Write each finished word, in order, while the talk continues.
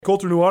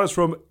Colter Nuanez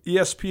from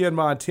ESPN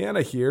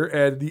Montana here,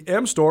 and the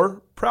M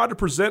Store, proud to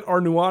present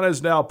our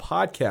Nuanez Now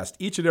podcast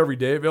each and every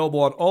day, available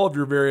on all of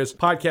your various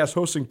podcast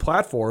hosting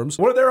platforms.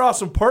 One of their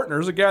awesome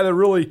partners, a guy that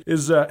really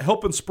is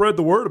helping spread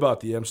the word about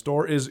the M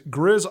Store, is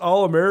Grizz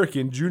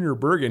All-American Junior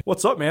Bergen.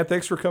 What's up, man?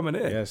 Thanks for coming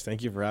in. Yes,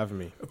 thank you for having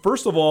me.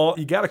 First of all,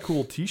 you got a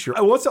cool t-shirt.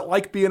 What's it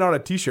like being on a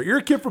t-shirt? You're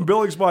a kid from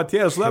Billings,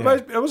 Montana, so that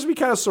must be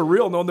kind of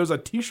surreal knowing there's a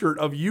t-shirt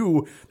of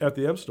you at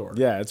the M Store.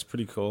 Yeah, it's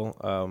pretty cool.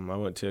 I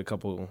went to a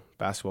couple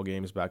basketball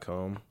games back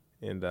home,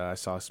 and I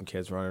saw some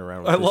kids running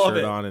around with the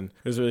shirt on, and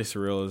it was really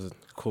surreal. It was a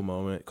cool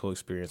moment, cool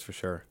experience for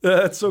sure.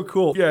 That's so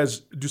cool. You guys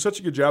do such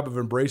a good job of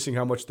embracing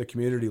how much the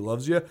community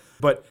loves you.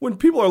 But when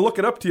people are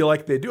looking up to you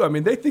like they do,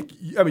 they think,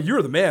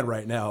 you're the man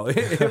right now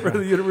for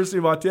the University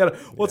of Montana.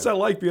 What's that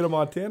like being a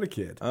Montana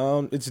kid?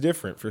 It's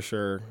different for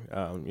sure.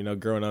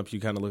 Growing up, you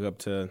kind of look up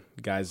to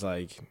guys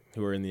like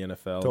who are in the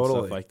NFL and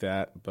stuff like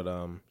that. But,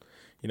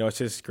 it's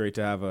just great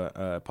to have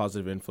a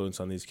positive influence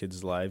on these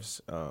kids' lives.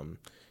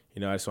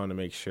 I just want to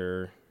make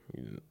sure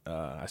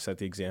I set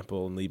the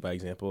example and lead by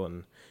example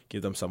and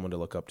give them someone to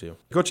look up to.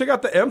 Go check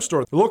out the M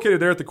Store. They're located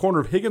there at the corner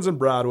of Higgins and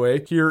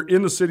Broadway here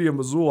in the city of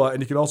Missoula,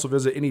 and you can also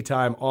visit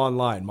anytime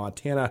online,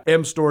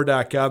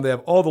 montanamstore.com. They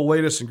have all the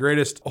latest and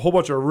greatest, a whole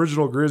bunch of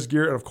original Grizz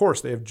gear, and of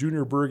course, they have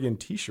Junior Bergen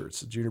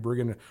t-shirts. Junior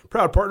Bergen,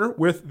 proud partner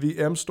with the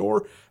M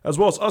Store, as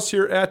well as us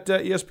here at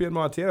ESPN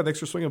Montana. Thanks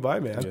for swinging by,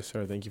 man. Yes,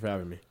 sir. Thank you for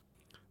having me.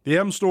 The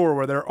M Store,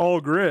 where they're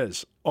all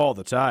Grizz all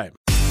the time.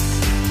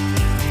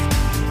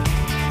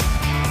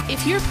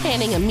 If you're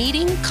planning a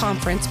meeting,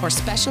 conference, or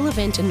special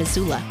event in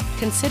Missoula,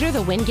 consider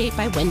the Wingate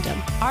by Wyndham.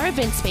 Our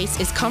event space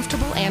is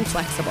comfortable and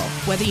flexible.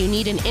 Whether you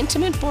need an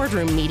intimate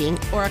boardroom meeting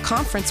or a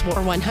conference for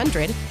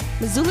 100,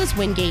 Missoula's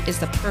Wingate is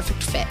the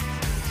perfect fit.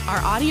 Our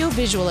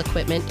audio-visual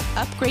equipment,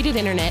 upgraded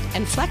internet,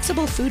 and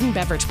flexible food and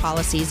beverage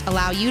policies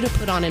allow you to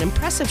put on an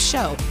impressive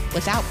show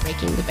without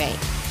breaking the bank.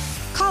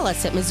 Call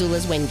us at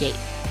Missoula's Wingate,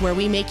 where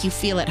we make you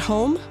feel at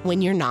home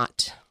when you're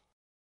not.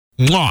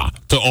 Mwah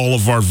to all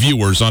of our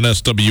viewers on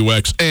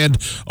SWX and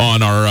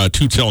on our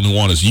Two Tell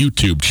Nuanez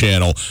YouTube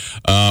channel.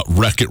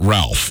 Wreck-It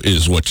Ralph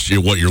is what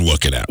you're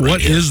looking at.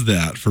 What is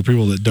that for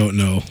people that don't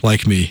know,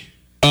 like me?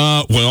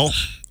 Come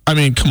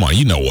on,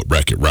 you know what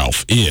Wreck-It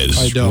Ralph is,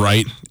 I don't.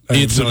 Right?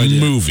 It's a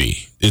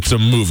movie. It's a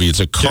movie. It's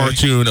a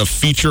cartoon, a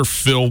feature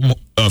film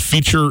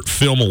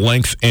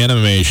length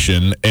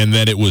animation, and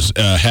then it was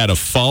had a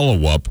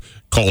follow-up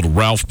called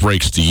Ralph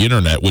Breaks the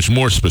Internet, which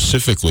more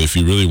specifically, if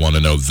you really want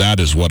to know, that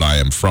is what I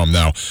am from.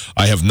 Now,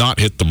 I have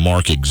not hit the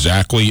mark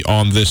exactly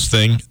on this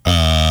thing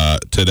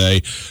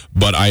today,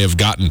 but I have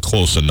gotten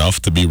close enough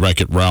to be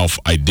Wreck-It Ralph.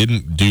 I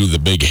didn't do the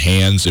big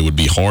hands. It would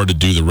be hard to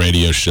do the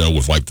radio show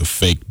with like the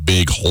fake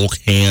big Hulk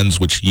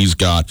hands, which he's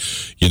got,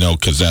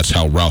 because that's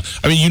how Ralph...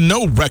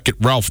 Wreck-It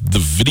Ralph, the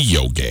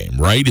video game,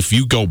 right? If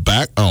you go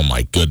back, oh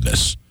my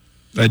goodness.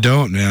 I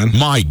don't, man.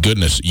 My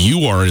goodness,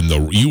 you are in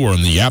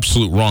the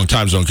absolute wrong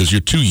time zone because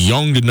you're too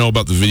young to know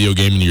about the video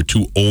game and you're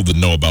too old to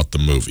know about the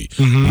movie.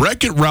 Mm-hmm.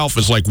 Wreck-It Ralph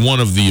is like one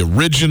of the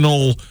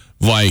original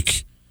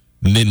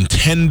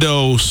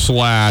Nintendo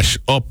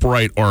 /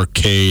 upright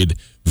arcade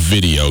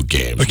video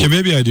games. Okay,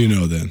 maybe I do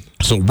know then.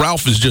 So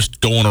Ralph is just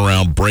going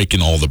around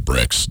breaking all the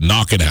bricks,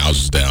 knocking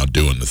houses down,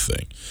 doing the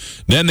thing.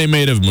 Then they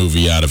made a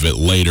movie out of it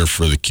later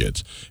for the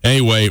kids.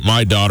 Anyway,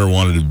 my daughter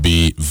wanted to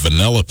be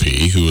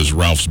Vanellope, who is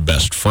Ralph's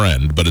best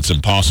friend, but it's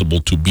impossible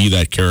to be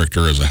that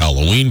character as a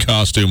Halloween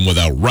costume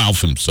without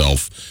Ralph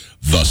himself.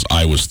 Thus,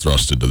 I was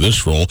thrust into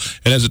this role.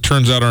 And as it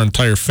turns out, our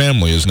entire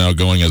family is now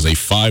going as a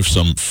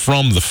fivesome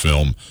from the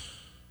film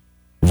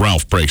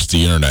Ralph Breaks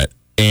the Internet.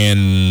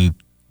 And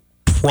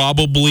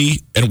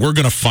probably, and we're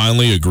going to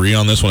finally agree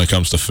on this when it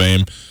comes to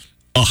fame,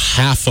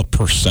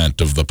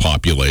 0.5% of the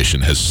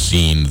population has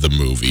seen the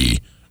movie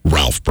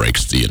Ralph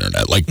Breaks the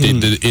Internet. I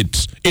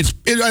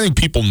think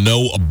people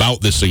know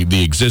about this,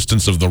 the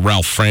existence of the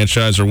Ralph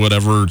franchise or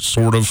whatever,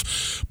 sort of,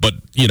 but,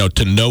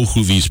 to know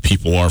who these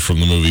people are from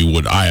the movie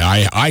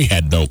I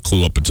had no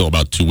clue up until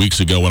about 2 weeks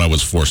ago when I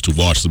was forced to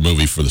watch the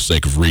movie for the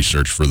sake of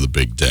research for the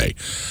big day.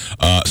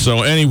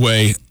 So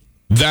anyway,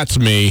 that's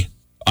me.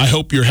 I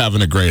hope you're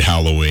having a great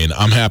Halloween.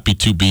 I'm happy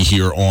to be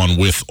here on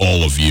with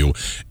all of you.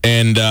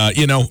 And,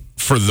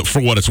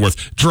 for what it's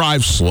worth,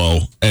 drive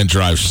slow and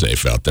drive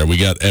safe out there. We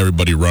got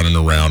everybody running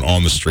around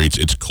on the streets.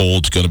 It's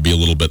cold. It's going to be a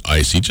little bit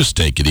icy. Just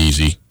take it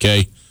easy,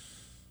 okay?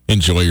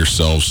 Enjoy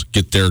yourselves.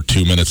 Get there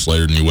 2 minutes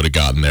later than you would have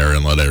gotten there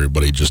and let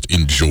everybody just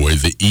enjoy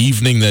the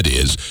evening that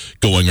is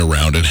going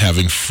around and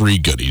having free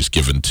goodies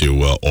given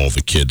to all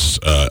the kids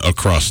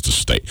across the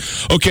state.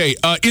 Okay,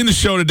 in the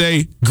show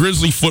today,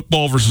 Grizzly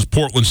football versus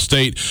Portland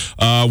State.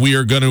 We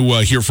are going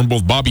to hear from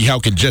both Bobby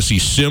Hauck and Jesse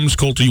Sims.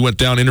 Colter, you went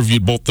down,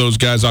 interviewed both those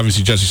guys.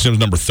 Obviously, Jesse Sims,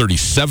 number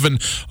 37,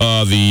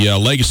 the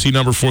legacy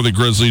number for the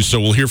Grizzlies. So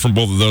we'll hear from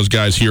both of those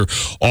guys here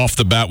off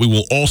the bat. We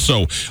will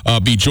also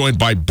be joined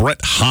by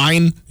Brett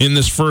Hine in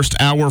this first first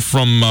hour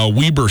from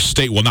Weber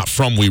State. Well, not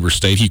from Weber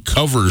State. He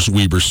covers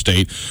Weber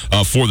State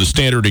for the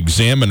Standard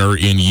Examiner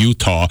in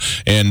Utah.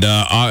 And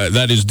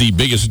that is the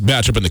biggest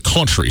matchup in the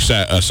country,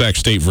 Sac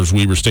State versus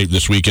Weber State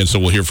this weekend. So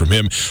we'll hear from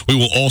him. We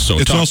will also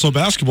It's also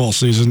basketball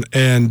season,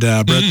 and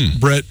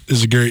Brett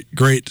is a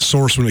great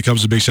source when it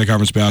comes to Big Sky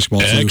Conference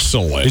basketball. Excellent.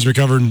 So he's been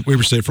covering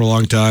Weber State for a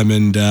long time,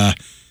 and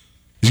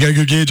he's got a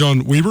good gauge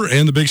on Weber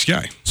and the Big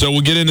Sky. So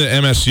we'll get into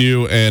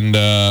MSU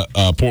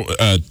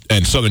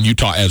and Southern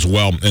Utah as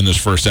well in this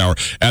first hour.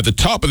 At the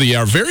top of the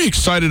hour, very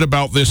excited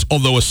about this,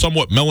 although a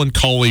somewhat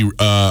melancholy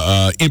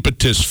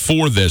impetus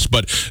for this.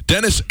 But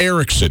Dennis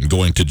Erickson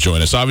going to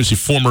join us. Obviously,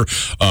 former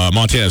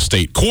Montana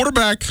State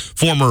quarterback,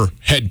 former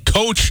head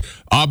coach,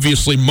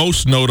 obviously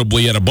most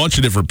notably at a bunch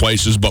of different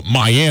places, but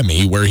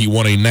Miami, where he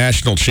won a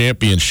national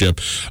championship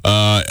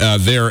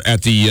there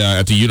at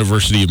the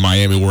University of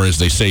Miami, or as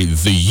they say,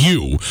 the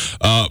U.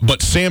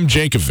 But Sam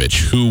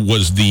Jankovich, who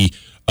was the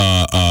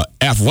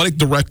athletic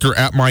director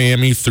at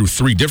Miami through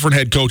 3 different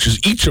head coaches,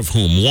 each of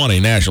whom won a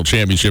national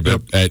championship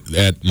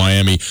at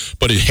Miami,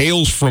 but it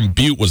hails from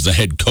Butte, was the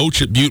head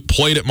coach at Butte,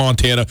 played at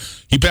Montana.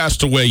 He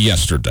passed away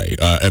yesterday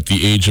at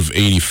the age of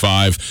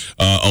 85.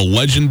 A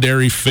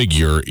legendary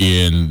figure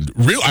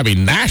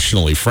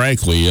nationally,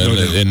 frankly,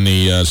 in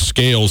the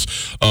scales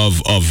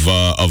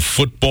of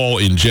football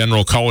in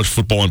general, college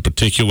football in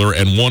particular,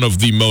 and one of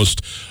the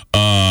most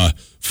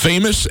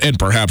famous and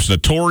perhaps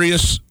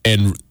notorious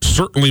and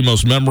certainly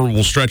most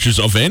memorable stretches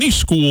of any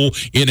school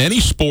in any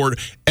sport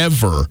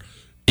ever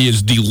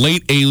is the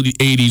late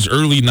 80s,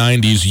 early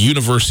 90s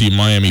University of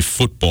Miami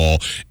football.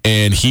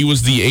 And he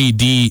was the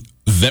AD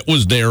that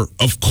was there.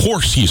 Of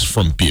course, he's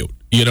from Butte.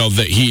 You know,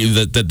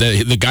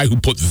 the guy who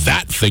put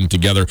that thing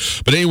together.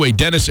 But anyway,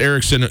 Dennis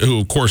Erickson, who,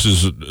 of course,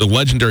 is a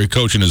legendary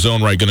coach in his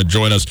own right, going to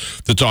join us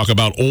to talk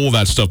about all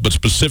that stuff, but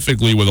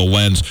specifically with a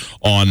lens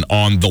on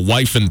the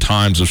life and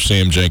times of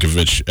Sam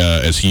Jankovich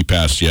as he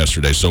passed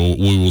yesterday. So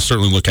we will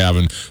certainly look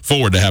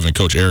forward to having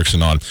Coach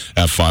Erickson on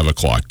at 5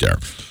 o'clock there.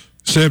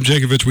 Sam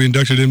Jankovich, we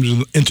inducted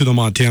him into the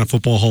Montana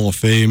Football Hall of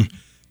Fame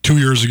 2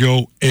 years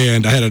ago,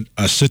 and I had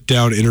a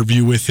sit-down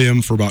interview with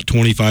him for about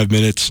 25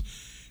 minutes.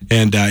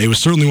 And it was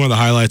certainly one of the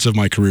highlights of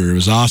my career. It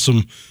was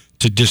awesome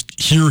to just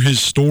hear his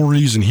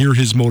stories and hear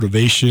his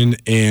motivation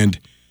and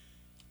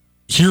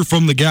hear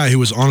from the guy who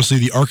was honestly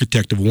the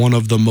architect of one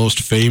of the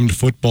most famed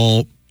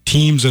football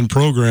teams and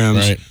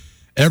programs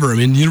ever. I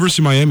mean, the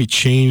University of Miami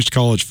changed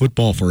college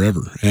football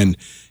forever. And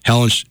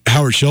Howard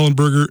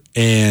Schellenberger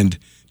and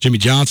Jimmy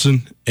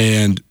Johnson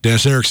and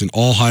Dennis Erickson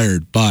all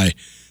hired by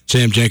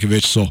Sam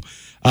Jankovich. So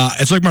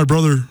it's like my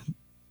brother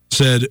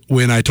said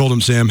when I told him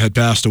Sam had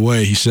passed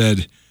away. He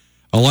said,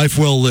 "A life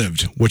well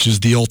lived," which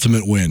is the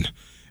ultimate win.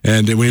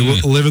 And when you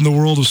live in the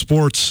world of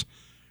sports,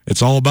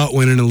 it's all about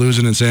winning and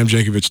losing, and Sam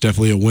Jankovich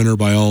definitely a winner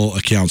by all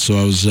accounts. So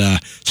I was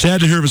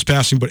sad to hear of his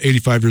passing, but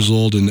 85 years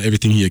old and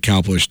everything he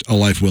accomplished, a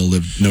life well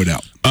lived, no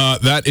doubt.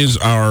 That is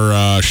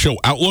our show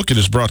outlook. It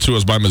is brought to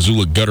us by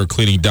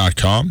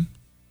MissoulaGutterCleaning.com.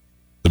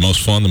 The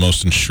most fun, the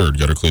most insured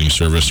gutter cleaning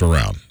service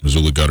around.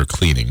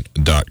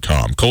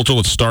 MissoulaGutterCleaning.com. Coulter,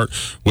 let's start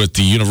with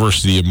the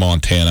University of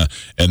Montana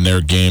and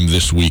their game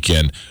this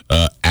weekend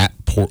at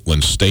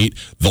Portland State.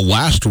 The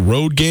last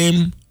road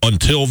game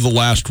until the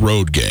last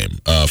road game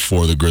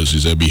for the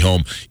Grizzlies. They'll be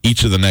home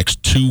each of the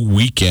next 2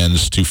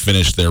 weekends to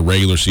finish their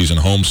regular season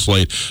home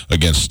slate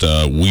against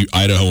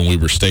Idaho and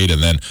Weber State,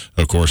 and then,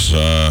 of course,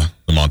 the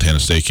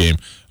Montana State game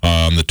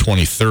on the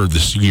 23rd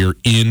this year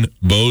in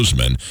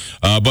Bozeman.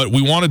 But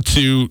we wanted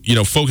to,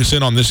 focus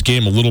in on this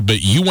game a little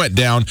bit. You went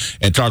down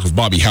and talked with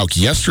Bobby Hauck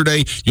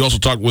yesterday. You also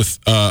talked with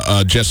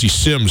Jesse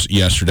Sims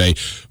yesterday,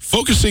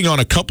 focusing on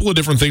a couple of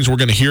different things. We're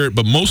going to hear it,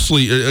 but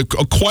mostly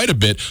quite a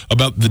bit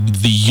about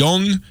the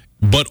young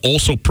but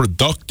also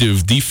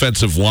productive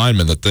defensive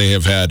linemen that they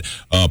have had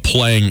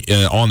playing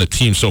on the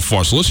team so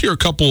far. So let's hear a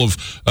couple of,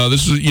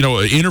 this is, an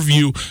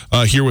interview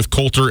here with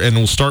Coulter, and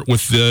we'll start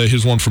with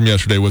his one from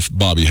yesterday with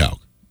Bobby Hauck.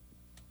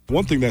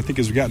 One thing that I think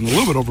has gotten a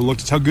little bit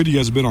overlooked is how good you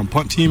guys have been on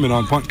punt team and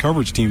on punt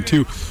coverage team,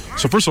 too.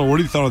 So, first of all, what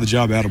do you thought of the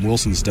job Adam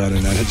Wilson's done,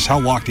 and just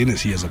how locked in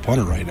is he as a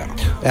punter right now?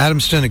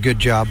 Adam's done a good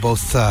job,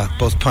 both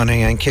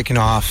punting and kicking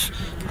off.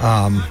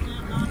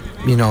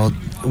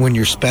 When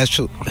your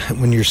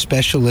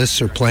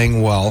specialists are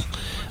playing well,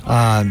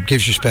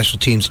 gives your special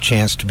teams a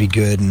chance to be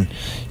good, and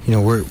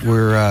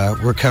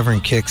we're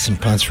covering kicks and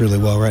punts really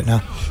well right now.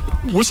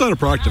 What's that a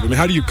product of? I mean,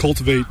 how do you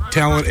cultivate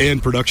talent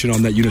and production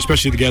on that unit,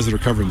 especially the guys that are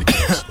covering the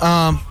kicks?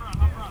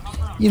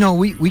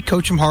 We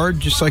coach them hard,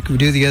 just like we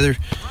do the other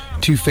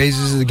 2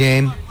 phases of the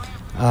game.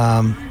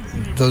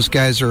 Those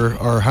guys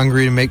are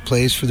hungry to make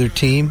plays for their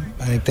team.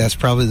 I think that's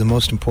probably the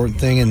most important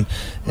thing, and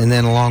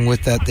then along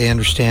with that, they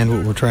understand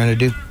what we're trying to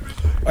do.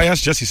 I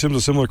asked Jesse Sims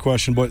a similar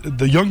question, but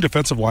the young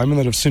defensive linemen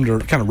that have seemed to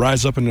kind of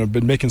rise up and have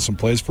been making some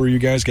plays for you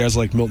guys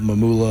like Milton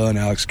Mamula and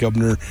Alex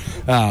Gubner,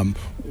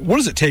 what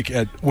does it take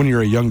when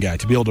you're a young guy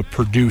to be able to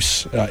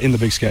produce in the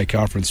Big Sky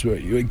Conference?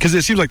 Because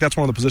it seems like that's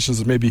one of the positions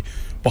that may be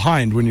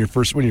behind when you're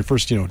first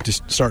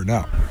just starting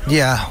out.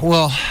 Yeah,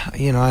 well,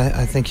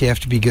 I think you have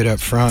to be good up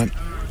front.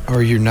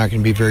 or you're not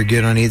going to be very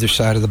good on either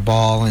side of the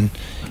ball. And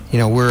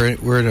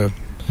we're at a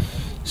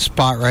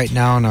spot right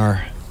now in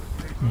our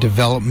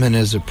development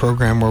as a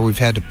program where we've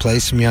had to play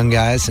some young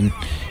guys, and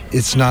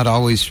it's not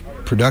always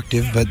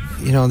productive, but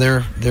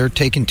they're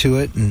taking to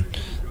it, and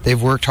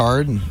they've worked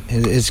hard, and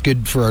it's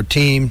good for our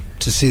team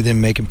to see them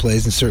making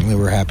plays, and certainly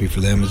we're happy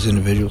for them as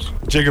individuals.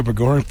 Jacob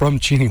McGoring from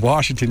Cheney,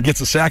 Washington, gets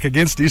a sack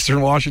against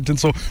Eastern Washington.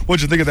 So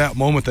what'd you think of that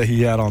moment that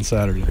he had on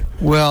Saturday?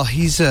 Well,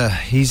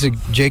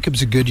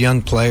 Jacob's a good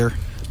young player.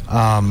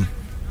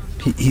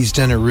 He's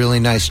done a really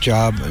nice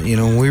job.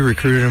 When we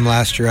recruited him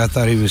last year, I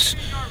thought he was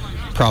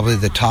probably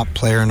the top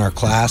player in our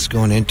class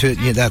going into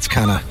it. That's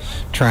kind of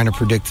trying to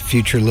predict the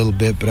future a little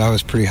bit, but I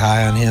was pretty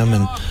high on him,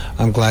 and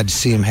I'm glad to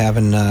see him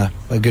having a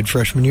good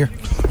freshman year.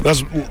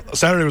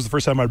 Saturday was the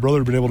first time my brother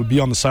had been able to be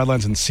on the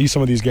sidelines and see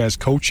some of these guys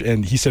coach,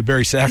 and he said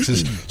Barry Sachs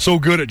is so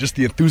good at just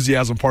the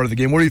enthusiasm part of the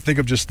game. What do you think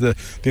of just the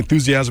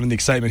enthusiasm and the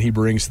excitement he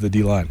brings to the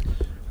D-line?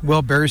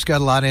 Well, Barry's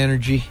got a lot of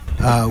energy,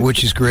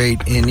 which is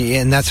great,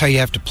 and that's how you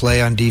have to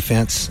play on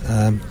defense.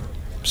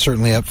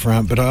 Certainly up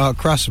front, but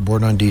across the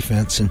board on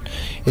defense. And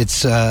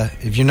it's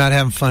if you're not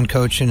having fun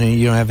coaching and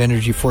you don't have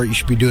energy for it, you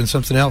should be doing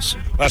something else.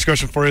 Last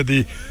question for you.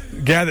 The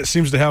guy that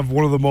seems to have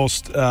one of the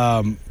most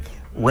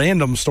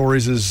random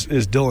stories is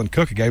Dylan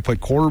Cook, a guy who played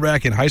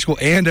quarterback in high school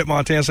and at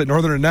Montana State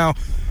Northern, and now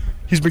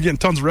he's been getting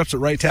tons of reps at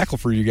right tackle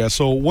for you guys.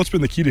 So what's been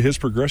the key to his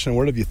progression, and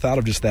what have you thought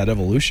of just that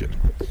evolution?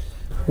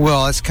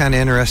 Well, it's kind of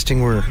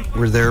interesting.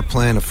 We're there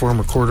playing a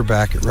former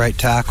quarterback at right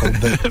tackle,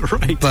 but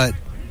right. But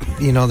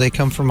they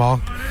come from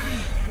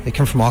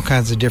all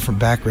kinds of different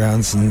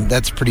backgrounds, and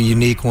that's a pretty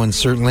unique one,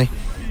 certainly.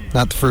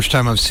 Not the first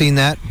time I've seen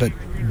that, but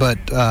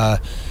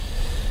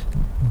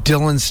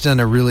Dylan's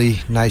done a really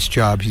nice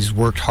job. He's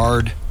worked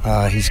hard.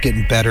 He's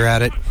getting better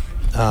at it.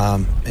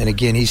 And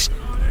again, he's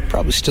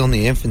probably still in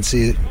the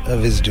infancy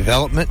of his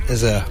development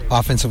as an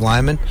offensive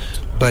lineman,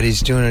 but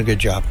he's doing a good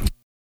job.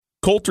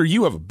 Colter,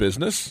 you have a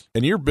business,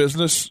 and your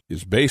business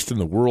is based in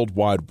the World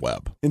Wide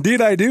Web. Indeed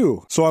I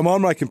do. So I'm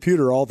on my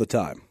computer all the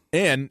time.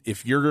 And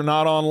if you're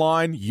not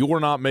online, you're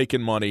not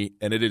making money,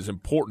 and it is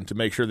important to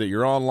make sure that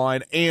you're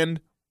online and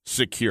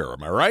secure.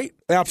 Am I right?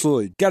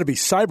 Absolutely. Got to be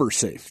cyber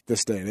safe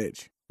this day and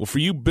age. Well, for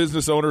you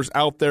business owners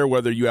out there,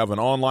 whether you have an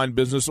online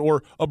business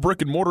or a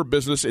brick-and-mortar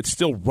business, it's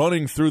still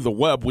running through the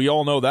web. We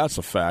all know that's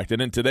a fact.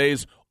 And in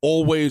today's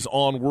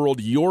always-on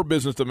world, your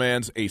business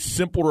demands a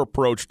simpler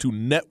approach to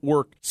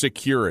network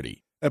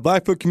security. At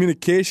Blackfoot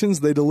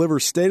Communications, they deliver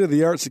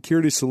state-of-the-art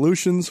security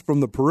solutions from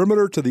the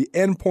perimeter to the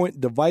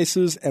endpoint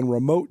devices and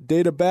remote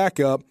data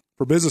backup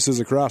for businesses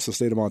across the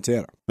state of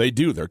Montana. They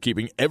do. They're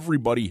keeping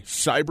everybody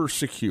cyber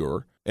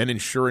secure and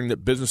ensuring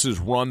that businesses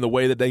run the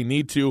way that they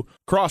need to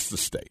across the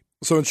state.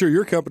 So ensure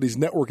your company's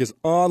network is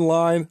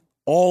online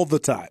all the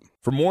time.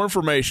 For more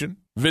information,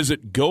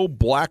 visit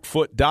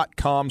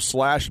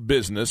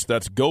goblackfoot.com/business.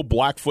 That's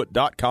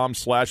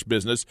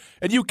goblackfoot.com/business.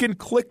 And you can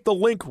click the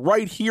link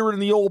right here in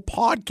the old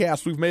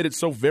podcast. We've made it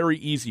so very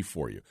easy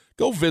for you.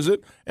 Go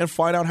visit and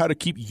find out how to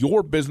keep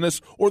your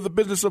business or the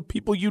business of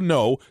people you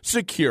know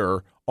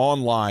secure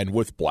online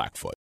with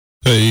Blackfoot.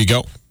 There you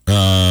go.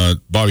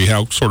 Bobby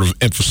Houck sort of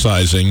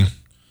emphasizing,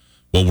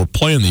 well, we're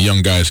playing the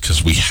young guys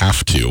because we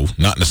have to,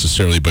 not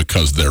necessarily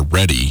because they're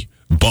ready,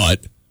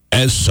 but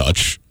as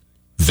such,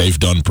 they've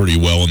done pretty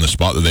well in the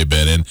spot that they've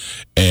been in.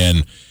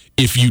 And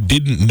if you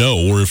didn't know,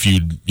 or if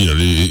you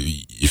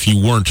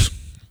weren't,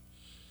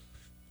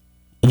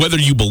 whether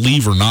you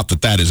believe or not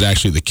that is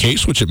actually the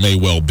case, which it may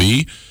well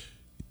be,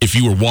 if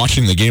you were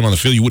watching the game on the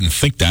field, you wouldn't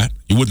think that.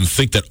 You wouldn't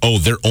think that,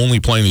 they're only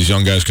playing these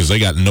young guys because they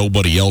got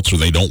nobody else or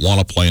they don't want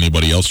to play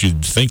anybody else.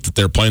 You'd think that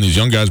they're playing these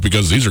young guys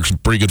because these are some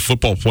pretty good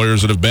football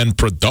players that have been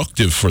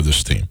productive for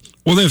this team.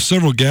 Well, they have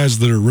several guys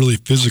that are really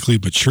physically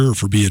mature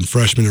for being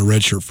freshmen or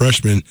redshirt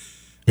freshmen.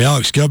 I mean,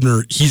 Alex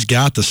Gubner, he's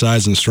got the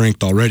size and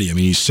strength already. I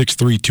mean, he's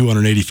 6'3",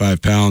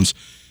 285 pounds.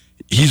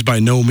 He's by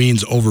no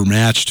means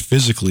overmatched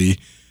physically.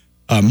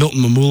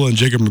 Milton Mamula and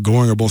Jacob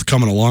McGoring are both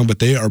coming along, but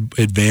they are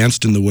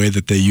advanced in the way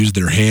that they use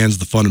their hands,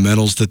 the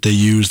fundamentals that they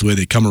use, the way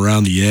they come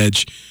around the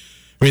edge.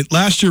 I mean,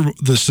 last year,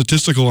 the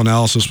statistical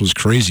analysis was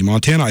crazy.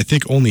 Montana, I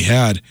think, only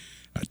had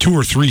 2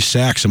 or 3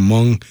 sacks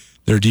among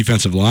their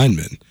defensive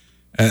linemen.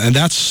 And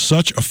that's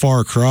such a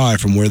far cry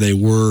from where they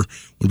were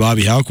when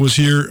Bobby Houck was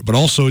here, but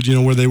also,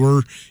 where they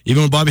were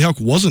even when Bobby Houck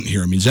wasn't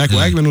here. I mean, Zach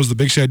Wagman was the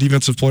Big Sky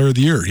Defensive Player of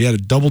the Year. He had a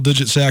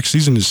double-digit sack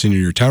season his senior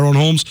year. Tyrone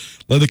Holmes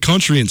led the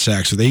country in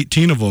sacks with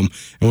 18 of them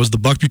and was the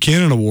Buck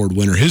Buchanan Award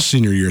winner his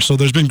senior year. So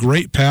there's been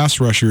great pass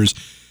rushers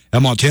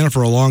at Montana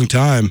for a long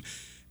time.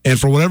 And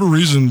for whatever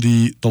reason,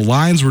 the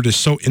lines were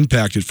just so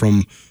impacted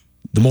from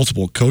the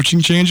multiple coaching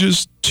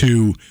changes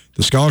to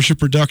the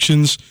scholarship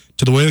reductions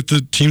to the way that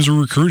the teams were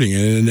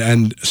recruiting.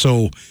 And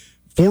so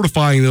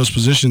fortifying those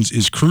positions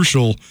is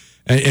crucial.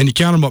 And you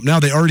count them up now,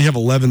 they already have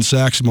 11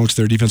 sacks amongst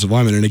their defensive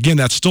linemen. And again,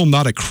 that's still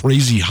not a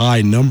crazy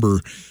high number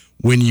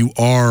when you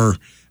are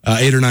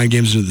 8 or 9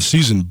 games into the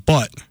season,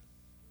 but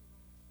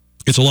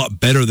it's a lot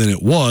better than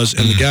it was.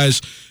 And the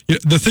guys,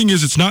 the thing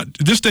is, it's not,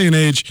 this day and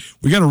age,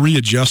 we got to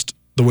readjust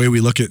the way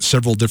we look at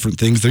several different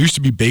things. There used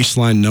to be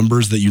baseline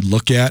numbers that you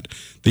look at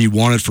that you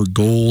wanted for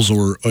goals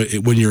or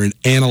when you're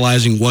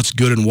analyzing what's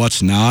good and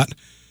what's not.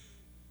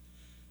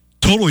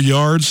 Total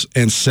yards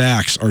and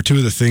sacks are two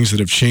of the things that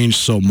have changed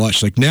so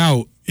much. Like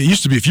now, it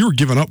used to be if you were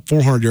giving up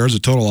 400 yards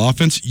of total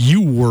offense,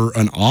 you were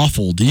an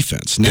awful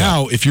defense.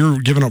 Now, if you're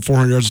giving up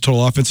 400 yards of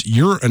total offense,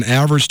 you're an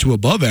average to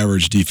above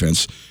average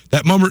defense.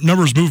 That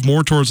numbers move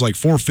more towards like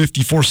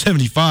 450,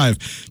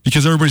 475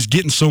 because everybody's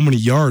getting so many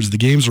yards. The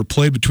games are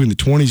played between the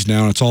 20s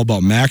now, and it's all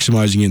about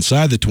maximizing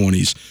inside the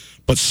 20s.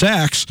 But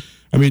sacks,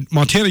 I mean,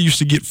 Montana used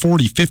to get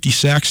 40, 50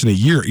 sacks in a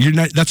year.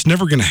 That's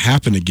never going to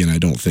happen again, I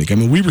don't think. I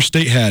mean, Weber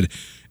State had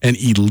an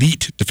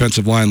elite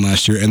defensive line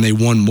last year, and they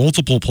won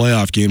multiple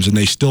playoff games, and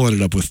they still ended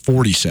up with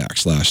 40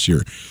 sacks last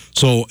year.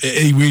 So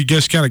we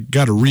just kind of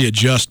got to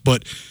readjust.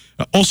 But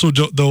also,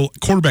 though,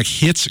 quarterback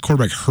hits,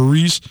 quarterback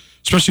hurries,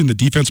 especially in the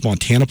defense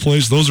Montana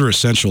plays, those are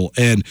essential.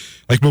 And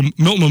like Milton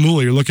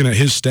Mamula, you're looking at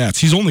his stats.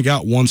 He's only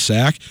got 1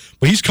 sack,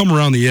 but he's come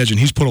around the edge, and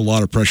he's put a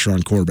lot of pressure on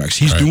quarterbacks.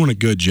 He's doing a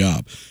good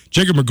job.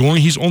 Jacob McGoing,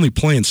 he's only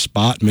playing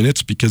spot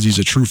minutes because he's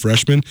a true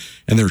freshman,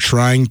 and they're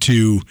trying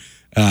to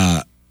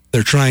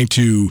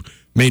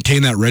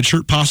maintain that red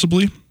shirt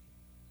possibly.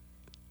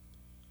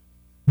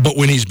 But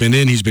when he's been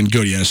in, he's been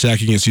good. He had a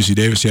sack against UC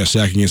Davis. He had a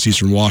sack against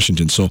Eastern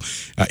Washington. So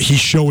he's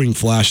showing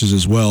flashes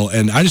as well.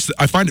 And I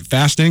find it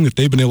fascinating that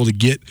they've been able to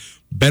get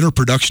better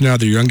production out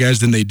of their young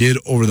guys than they did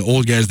over the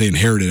old guys they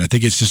inherited. I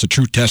think it's just a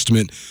true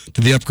testament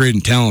to the upgrade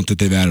in talent that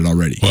they've added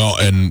already. Well,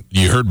 and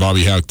you heard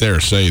Bobby Houck there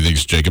say he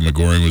thinks Jacob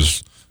McGoring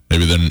was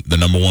maybe the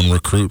number one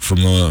recruit from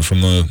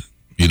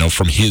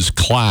his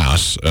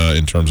class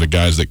in terms of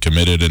guys that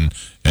committed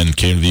and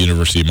came to the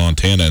University of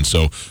Montana. And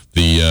so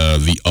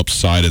the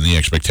upside and the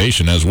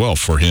expectation as well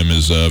for him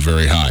is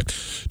very high.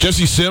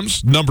 Jesse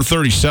Sims, number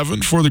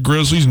 37 for the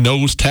Grizzlies,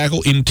 nose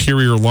tackle,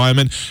 interior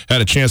lineman,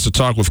 had a chance to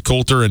talk with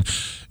Coulter. And,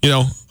 I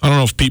don't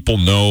know if people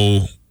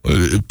know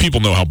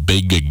how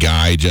big a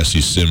guy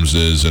Jesse Sims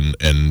is and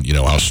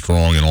how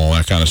strong and all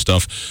that kind of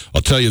stuff.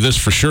 I'll tell you this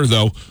for sure,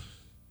 though.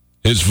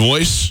 His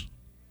voice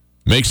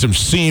makes him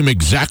seem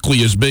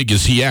exactly as big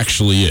as he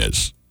actually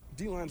is.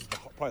 D-line's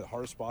probably the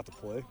hardest spot to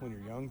play when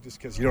you're young, just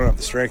because you don't have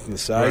the strength and the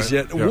size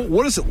yet. Yeah.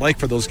 What is it like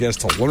for those guys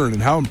to learn,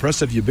 and how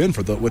impressed have you been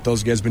with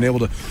those guys being able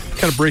to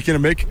kind of break in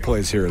and make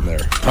plays here and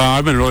there?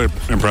 I've been really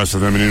impressed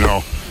with them, and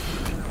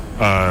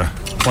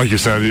like you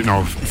said,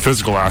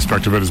 physical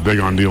aspect of it is big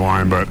on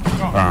D-line, but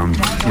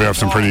we have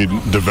some pretty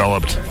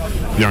developed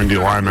young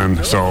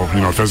D-linemen, so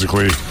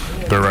physically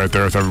they're right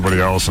there with everybody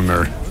else, and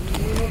they're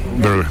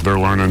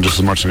learning just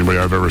as much as anybody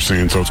I've ever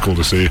seen, so it's cool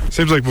to see.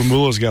 Seems like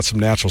Mamula's got some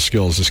natural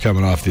skills just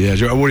coming off the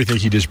edge. What do you think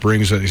he just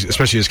brings,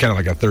 especially as kind of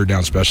like a third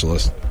down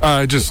specialist?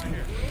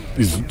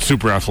 He's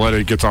super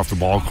athletic, gets off the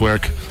ball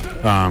quick,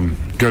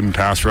 good in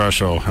pass rush.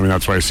 So,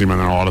 that's why you see him in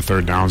a lot of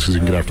third downs, because he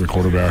can get after the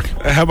quarterback.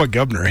 How about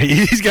Gubner?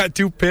 He's got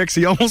 2 picks.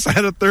 He almost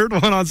had a third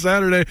one on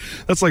Saturday.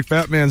 That's like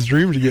Fat Man's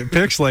dream to get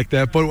picks like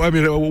that. But,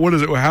 what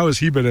is it? How has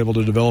he been able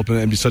to develop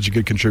and be such a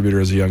good contributor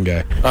as a young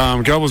guy?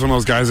 Gub was one of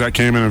those guys that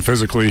came in and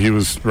physically he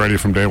was ready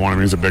from day one.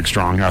 He's a big,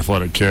 strong,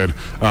 athletic kid.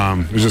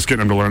 It was just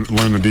getting him to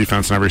learn the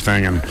defense and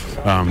everything,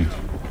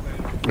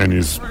 and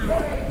he's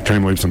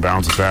came leaps and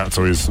bounds with that,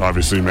 so he's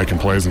obviously making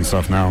plays and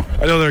stuff now.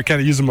 I know they're kind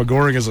of using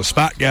McGoring as a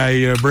spot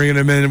guy, bringing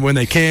him in when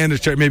they can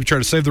to maybe try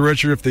to save the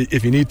redshirt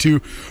if you need to.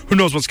 Who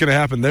knows what's going to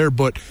happen there?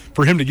 But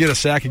for him to get a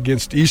sack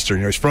against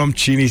Eastern, he's from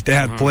Cheney's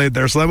dad played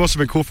there, so that must have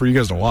been cool for you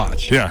guys to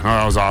watch. Yeah, no,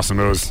 that was awesome.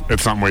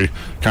 It's something we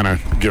kind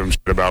of give him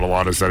shit about a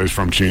lot, is that he's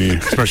from Cheney,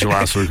 especially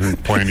last week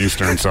playing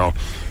Eastern. So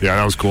yeah,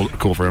 that was cool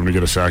for him to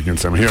get a sack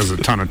against him. He has a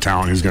ton of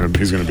talent. He's gonna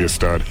be a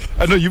stud.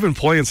 I know you've been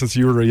playing since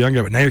you were a young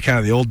guy, but now you're kind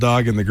of the old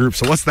dog in the group.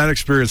 So what's that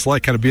experience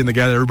like, kind of being the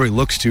guy that everybody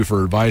looks to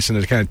for advice and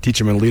to kind of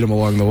teach him and lead him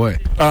along the way?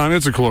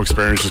 It's a cool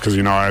experience just because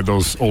I had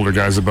those older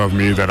guys above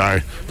me that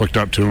I looked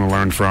up to and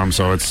learned from.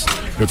 So it's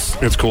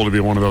cool to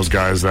be one of those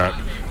guys that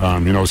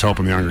is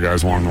helping the younger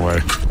guys along the way.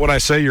 When I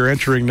say you're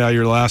entering now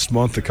your last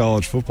month of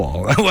college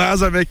football, how does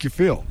that make you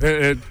feel?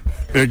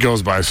 It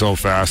goes by so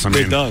fast.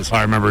 It does.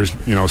 I remember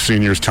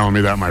seniors telling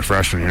me that my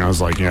freshman year. I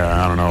was like,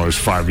 yeah, I don't know, it's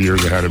 5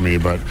 years ahead of me,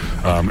 but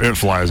it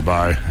flies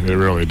by. It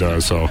really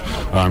does. So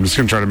I'm just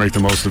going to try to make the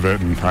most of it,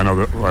 and I know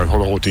that the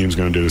whole team's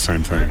going to do the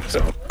same thing. So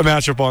a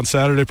matchup on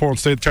Saturday, Portland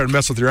State trying to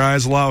mess with your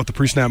eyes a lot with the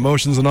pre-snap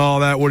motions and all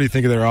that. What do you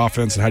think of their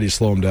offense, and how do you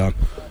slow them down?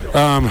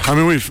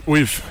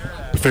 We've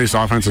faced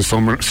offenses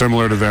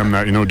similar to them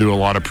that do a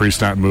lot of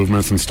pre-snap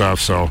movements and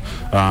stuff. So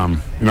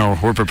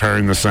we're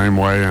preparing the same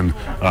way, and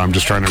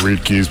just trying to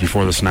read keys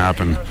before the snap,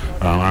 and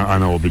I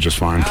know we'll be just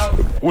fine.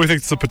 What do you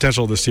think is the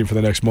potential of this team for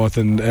the next month,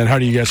 and how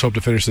do you guys hope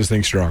to finish this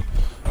thing strong?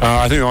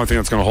 I think the only thing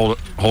that's going to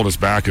hold us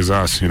back is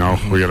us. We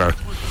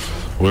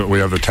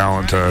have the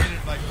talent to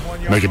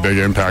make a big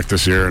impact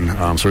this year,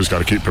 and so we just got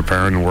to keep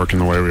preparing and working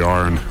the way we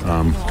are, and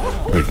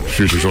the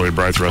future's really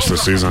bright the rest of the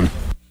season.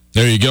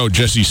 There you go,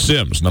 Jesse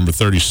Sims, number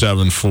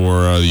 37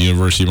 for the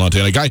University of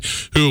Montana, a guy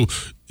who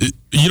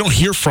you don't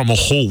hear from a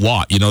whole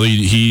lot.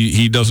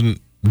 He doesn't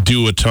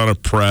do a ton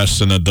of press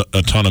and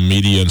a ton of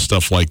media and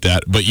stuff like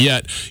that, but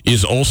yet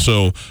is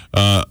also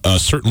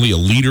certainly a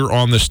leader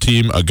on this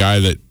team, a guy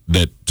that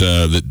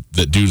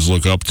dudes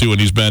look up to,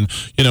 and he's been,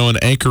 an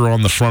anchor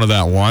on the front of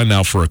that line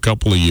now for a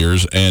couple of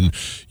years, and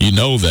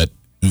that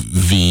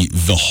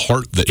the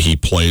heart that he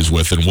plays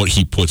with and what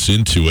he puts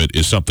into it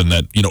is something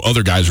that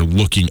other guys are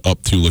looking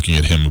up to, looking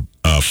at him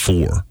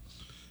for.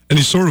 And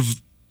he's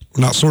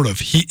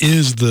he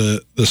is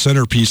the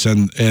centerpiece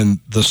and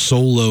the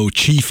solo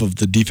chief of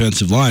the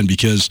defensive line,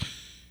 because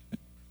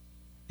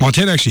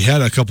Montana actually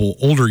had a couple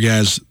older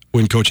guys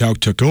when Coach Hauck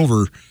took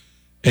over,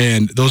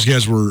 and those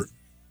guys were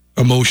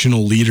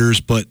emotional leaders,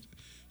 but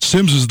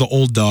Sims is the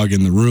old dog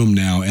in the room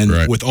now, and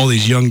right. With all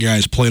these young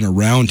guys playing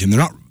around him, they're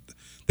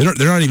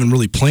not even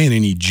really playing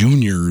any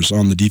juniors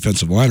on the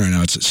defensive line right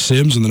now. It's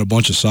Sims and then a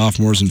bunch of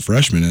sophomores and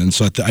freshmen, and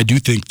so I do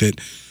think that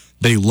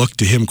they look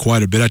to him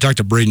quite a bit. I talked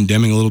to Braden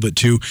Deming a little bit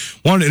too.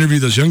 Wanted to interview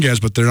those young guys,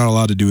 but they're not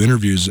allowed to do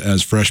interviews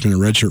as freshmen or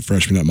redshirt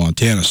freshmen at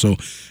Montana. So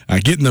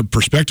getting the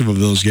perspective of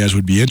those guys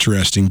would be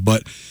interesting.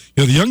 But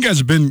the young guys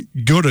have been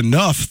good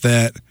enough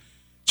that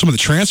some of the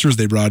transfers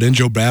they brought in,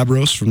 Joe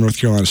Babros from North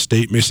Carolina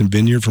State, Mason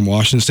Vineyard from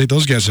Washington State,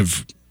 those guys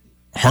have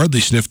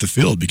hardly sniffed the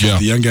field because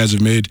the young guys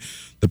have made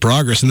the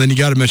progress. And then you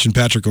got to mention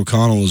Patrick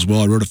O'Connell as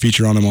well. I wrote a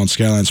feature on him on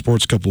Skyline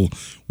Sports a couple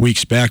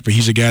weeks back, but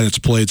he's a guy that's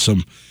played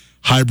some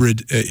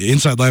hybrid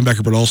inside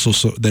linebacker, but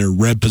also their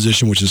red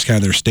position, which is kind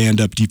of their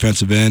stand-up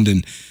defensive end.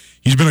 And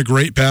he's been a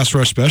great pass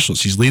rush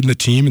specialist. He's leading the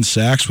team in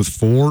sacks with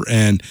 4.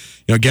 And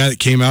a guy that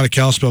came out of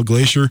Kalispell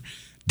Glacier,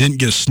 didn't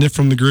get a sniff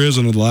from the Grizz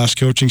under the last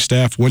coaching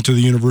staff, went to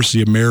the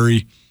University of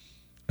Mary,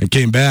 and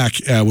came back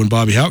when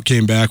Bobby Hauck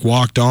came back,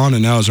 walked on,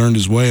 and now has earned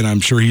his way. And I'm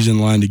sure he's in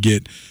line to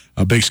get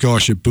a big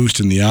scholarship boost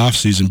in the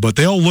offseason. But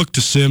they all look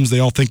to Sims. They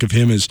all think of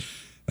him as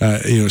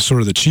sort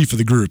of the chief of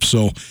the group.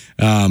 So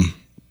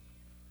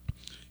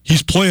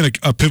he's playing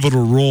a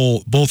pivotal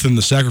role both in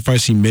the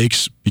sacrifice he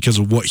makes because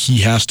of what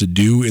he has to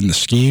do in the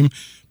scheme,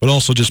 but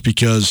also just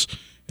because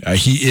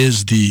he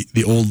is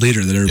the old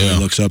leader that everybody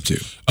looks up to.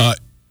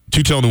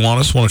 Tutel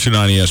Nuanez, 102.9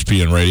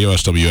 ESPN Radio,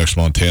 SWX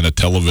Montana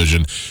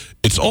Television.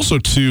 It's also,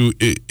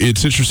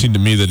 it's interesting to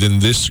me that in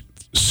this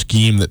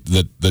scheme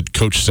that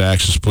Coach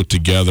Sachs has put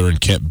together and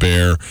Kent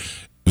Baer,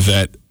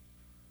 that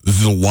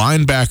the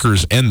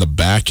linebackers and the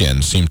back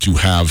end seem to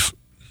have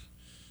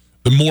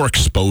the more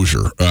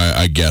exposure,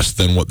 I guess,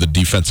 than what the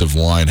defensive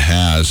line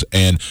has.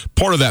 And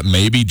part of that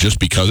maybe just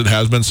because it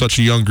has been such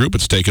a young group,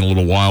 it's taken a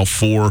little while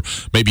for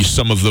maybe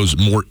some of those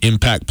more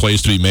impact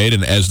plays to be made.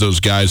 And as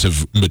those guys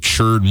have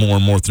matured more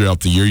and more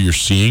throughout the year, you're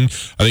seeing,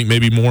 I think,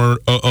 maybe more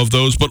of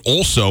those. But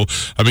also,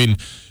 I mean,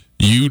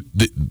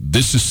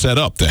 this is set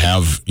up to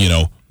have,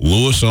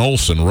 Lewis and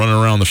Olsen running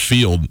around the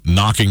field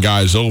knocking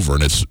guys over,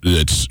 and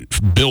it's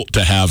built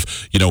to have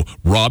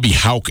Robbie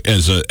Hauck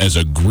as a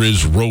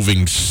Grizz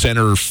roving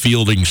center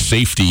fielding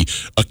safety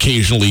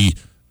occasionally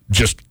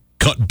just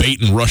cut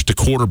bait and rush to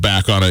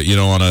quarterback on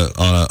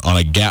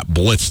a gap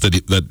blitz that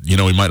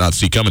he might not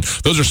see coming.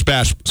 Those are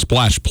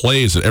splash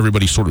plays that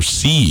everybody sort of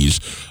sees,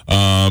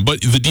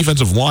 but the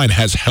defensive line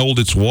has held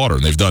its water,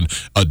 and they've done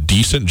a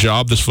decent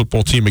job, this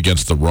football team,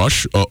 against the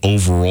rush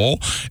overall,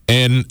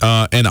 and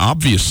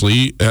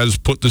obviously has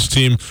put this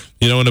team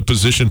in a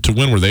position to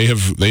win where they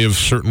have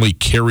certainly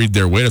carried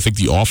their weight. I think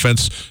the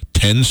offense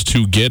tends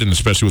to get, and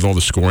especially with all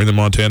the scoring that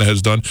Montana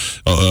has done,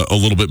 a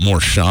little bit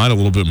more shine, a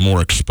little bit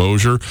more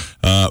exposure.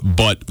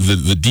 But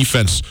the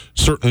defense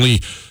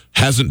certainly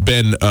hasn't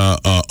been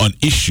an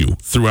issue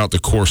throughout the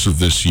course of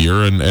this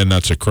year, and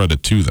that's a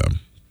credit to them.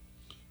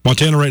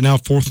 Montana right now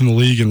 4th in the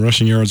league in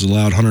rushing yards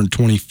allowed,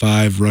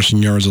 125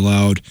 rushing yards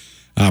allowed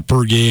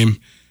per game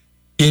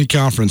in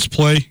conference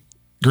play.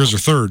 Grizz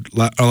are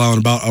 3rd,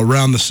 allowing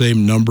around the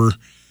same number.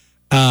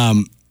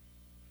 And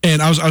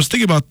I was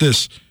thinking about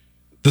this.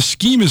 The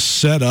scheme is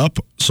set up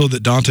so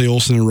that Dante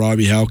Olsen and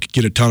Robbie Hauck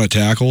get a ton of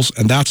tackles,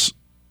 and that's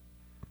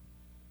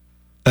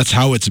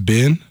how it's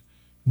been.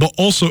 But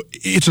also,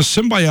 it's a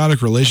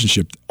symbiotic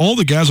relationship. All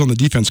the guys on the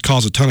defense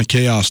cause a ton of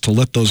chaos to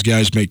let those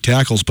guys make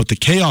tackles, but the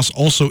chaos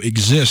also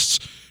exists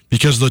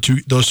because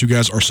those two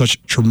guys are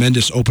such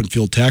tremendous open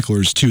field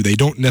tacklers too. They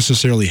don't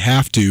necessarily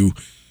have to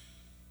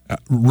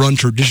run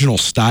traditional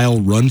style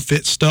run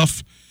fit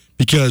stuff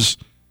because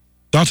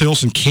Dante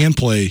Olsen can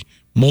play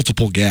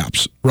multiple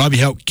gaps. Robbie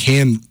Hauck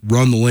can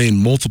run the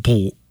lane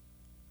multiple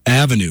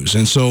avenues,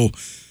 and so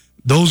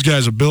those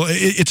guys are built.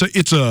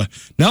 It's a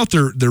now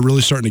that they're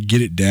really starting to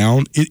get it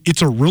down.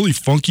 It's a really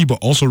funky but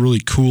also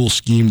really cool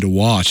scheme to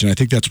watch, and I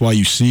think that's why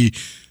you see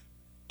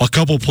a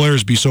couple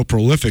players be so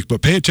prolific.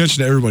 But pay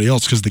attention to everybody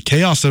else because the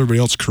chaos that everybody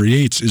else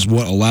creates is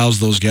what allows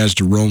those guys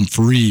to roam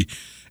free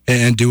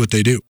and do what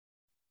they do.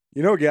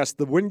 Guest,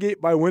 the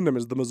Wingate by Wyndham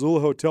is the Missoula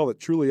hotel that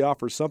truly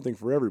offers something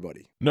for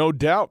everybody. No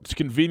doubt. It's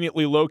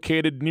conveniently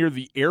located near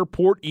the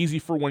airport, easy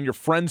for when your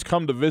friends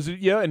come to visit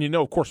you. And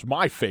of course,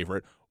 my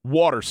favorite,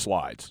 water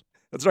slides.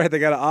 That's right. They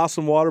got an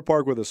awesome water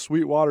park with a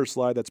sweet water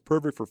slide that's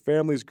perfect for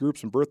families,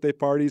 groups, and birthday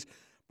parties.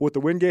 But with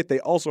the Wingate, they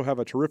also have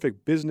a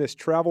terrific business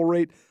travel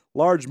rate,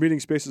 large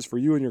meeting spaces for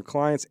you and your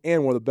clients,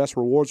 and one of the best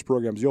rewards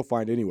programs you'll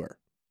find anywhere.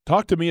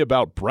 Talk to me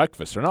about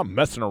breakfast. They're not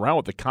messing around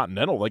with the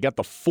Continental. They got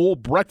the full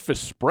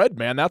breakfast spread,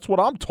 man. That's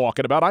what I'm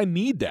talking about. I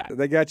need that.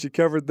 They got you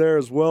covered there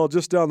as well.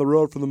 Just down the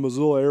road from the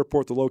Missoula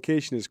Airport, the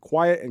location is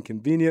quiet and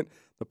convenient.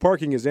 The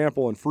parking is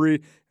ample and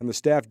free, and the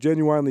staff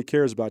genuinely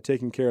cares about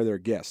taking care of their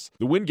guests.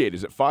 The Wingate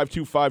is at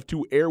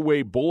 5252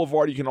 Airway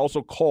Boulevard. You can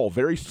also call.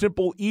 Very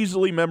simple,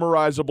 easily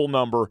memorizable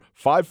number,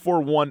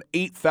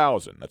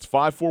 541-8000. That's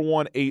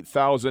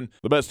 541-8000.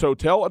 The best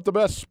hotel at the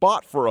best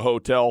spot for a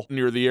hotel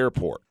near the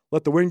airport.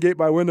 Let the Wingate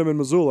by Wyndham in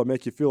Missoula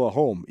make you feel at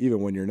home, even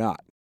when you're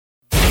not.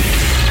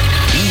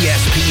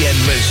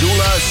 ESPN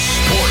Missoula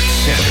Sports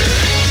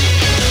Center.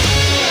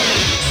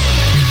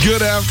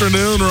 Good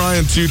afternoon,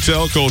 Ryan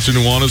Tutel, Colter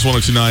Nuanez,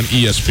 102.9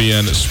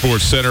 ESPN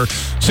Sports Center.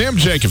 Sam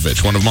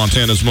Jankovich, one of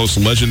Montana's most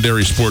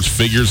legendary sports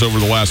figures over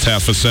the last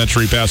half a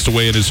century, passed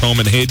away at his home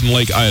in Hayden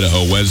Lake,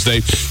 Idaho, Wednesday.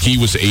 He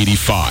was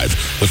 85.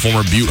 The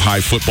former Butte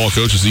High football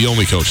coach is the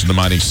only coach in the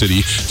mining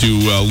city to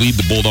lead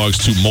the Bulldogs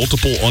to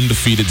multiple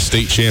undefeated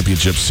state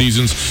championship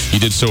seasons. He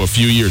did so a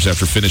few years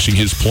after finishing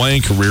his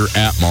playing career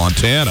at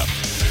Montana.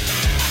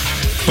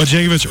 But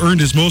Jankovich earned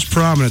his most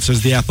prominence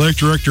as the athletic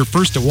director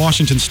first at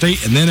Washington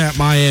State and then at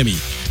Miami.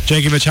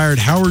 Jankovich hired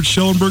Howard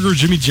Schellenberger,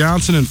 Jimmy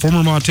Johnson, and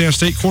former Montana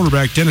State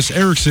quarterback Dennis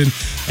Erickson,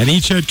 and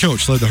each head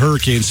coach led the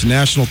Hurricanes to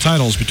national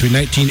titles between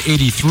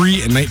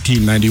 1983 and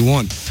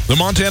 1991. The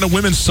Montana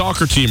women's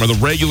soccer team are the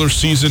regular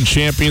season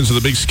champions of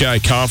the Big Sky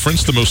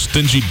Conference. The most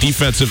stingy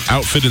defensive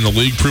outfit in the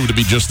league proved to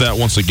be just that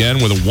once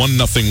again with a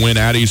 1-0 win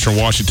at Eastern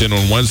Washington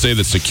on Wednesday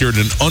that secured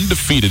an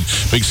undefeated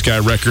Big Sky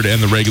record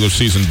and the regular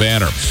season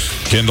banner.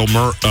 Kendall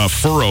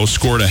Furrow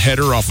scored a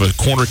header off a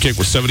corner kick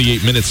with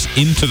 78 minutes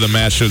into the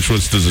match, which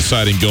was the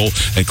deciding goal,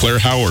 and Claire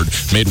Howard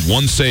made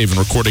one save in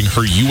recording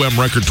her UM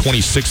record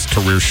 26th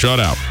career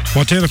shutout.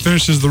 Montana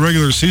finishes the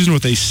regular season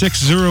with a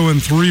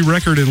 6-0-3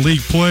 record in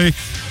league play.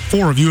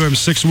 4 of UM's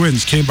 6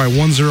 wins came by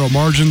 1-0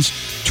 margins.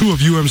 2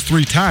 of UM's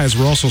 3 ties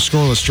were also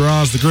scoreless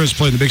draws. The Grizz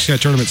play in the Big Sky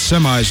Tournament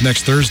semis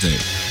next Thursday.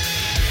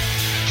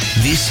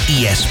 This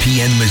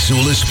ESPN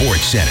Missoula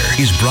Sports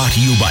Center is brought to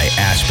you by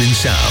Aspen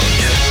Sound.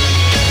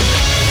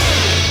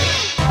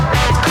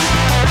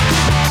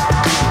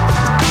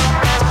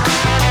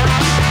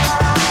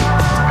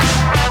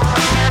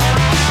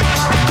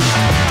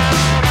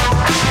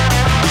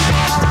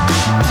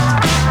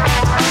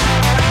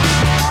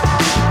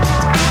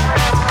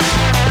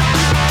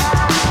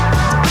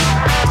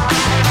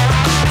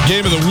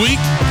 Game of the week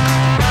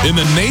in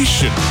the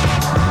nation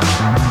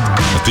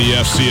at the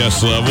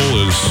FCS level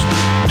is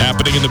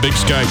happening in the Big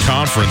Sky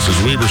Conference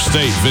as Weber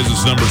State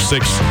visits number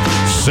 6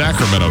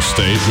 Sacramento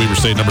State. Weber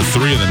State number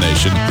 3 in the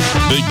nation.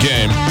 Big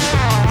game.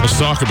 Let's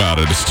talk about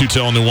it. It's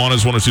Tutel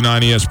Nuanez,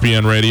 102.9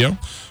 ESPN Radio.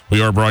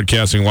 We are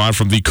broadcasting live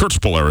from the Kurtz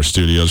Polaris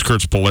studios.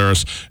 Kurtz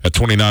Polaris at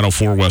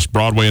 2904 West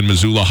Broadway in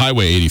Missoula,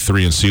 Highway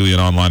 83 in Sealy, and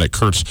online at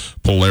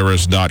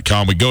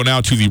kurtzpolaris.com. We go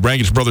now to the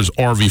Rankish Brothers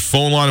RV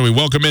phone line, and we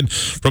welcome in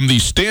from the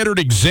Standard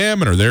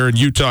Examiner there in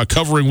Utah,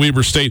 covering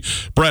Weber State,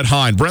 Brett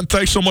Hine. Brent,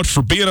 thanks so much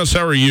for being us.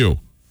 How are you?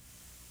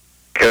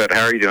 Good.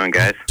 How are you doing,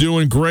 guys?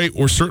 Doing great.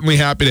 We're certainly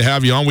happy to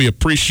have you on. We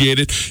appreciate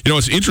it. You know,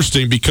 it's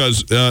interesting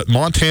because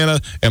Montana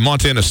and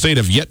Montana State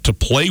have yet to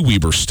play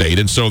Weber State,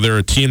 and so they're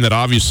a team that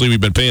obviously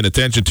we've been paying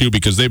attention to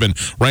because they've been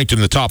ranked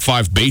in the top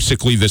 5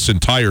 basically this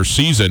entire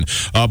season,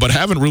 but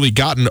haven't really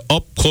gotten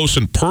up close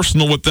and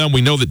personal with them.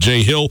 We know that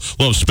Jay Hill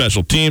loves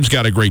special teams,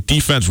 got a great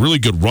defense, really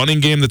good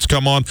running game that's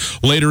come on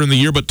later in the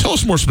year. But tell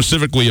us more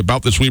specifically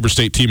about this Weber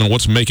State team and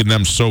what's making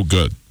them so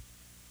good.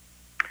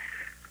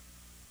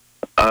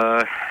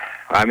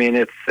 I mean,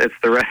 it's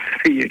the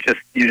recipe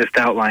you just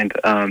outlined.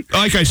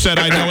 Like I said,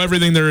 I know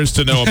everything there is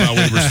to know about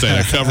Weber State.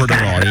 I covered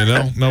it all, you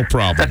know? No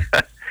problem.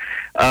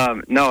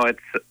 No, it's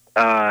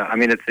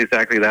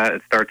exactly that.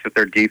 It starts with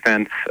their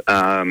defense,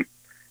 and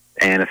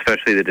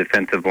especially the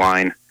defensive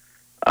line.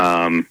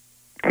 I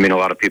mean, a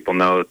lot of people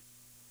know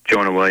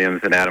Jonah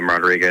Williams and Adam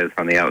Rodriguez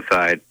on the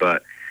outside,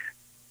 but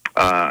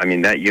I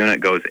mean, that unit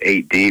goes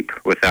 8 deep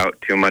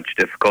without too much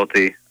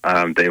difficulty.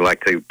 They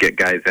like to get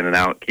guys in and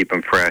out, keep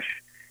them fresh,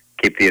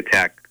 keep the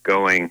attack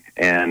going,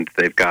 and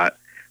they've got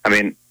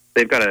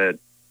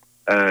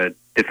a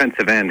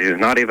defensive end who's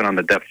not even on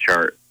the depth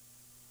chart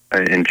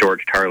in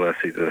George Tarlis.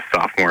 He's a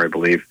sophomore, I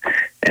believe,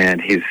 and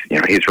he's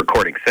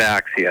recording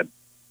sacks. He had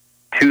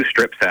 2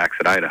 strip sacks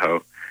at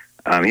Idaho.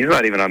 He's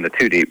not even on the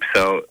 2 deep,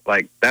 so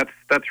like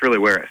that's really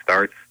where it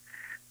starts.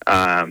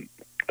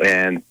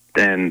 And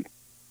then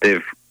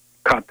they've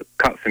caught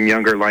some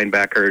younger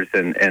linebackers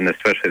and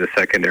especially the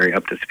secondary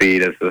up to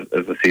speed as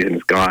the season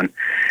has gone.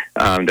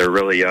 They're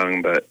really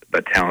young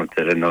but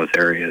talented in those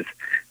areas.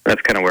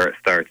 That's kind of where it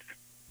starts.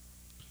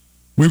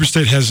 Weber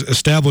State has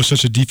established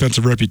such a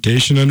defensive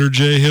reputation under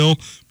Jay Hill,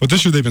 but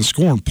this year they've been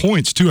scoring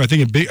points too. I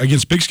think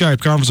against Big Sky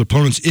Conference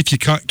opponents, if you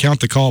count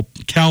the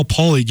Cal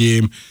Poly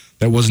game,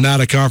 that was not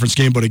a conference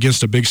game, but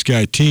against a Big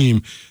Sky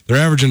team, they're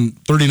averaging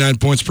 39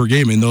 points per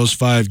game in those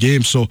 5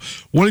 games. So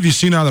what have you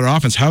seen out of their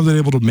offense? How have they been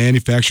able to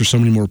manufacture so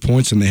many more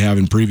points than they have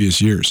in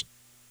previous years?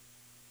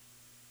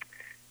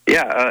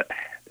 Yeah,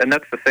 and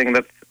that's the thing.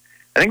 I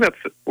think that's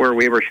where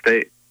Weber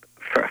State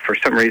for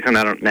some reason,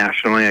 I don't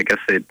nationally. I guess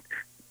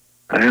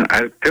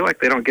I feel like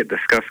they don't get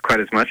discussed quite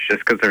as much just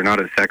because they're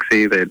not as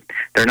sexy. They're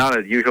not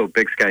a usual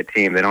Big Sky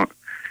team. They don't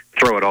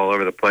throw it all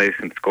over the place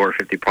and score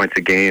 50 points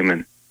a game,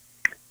 and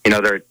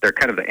they're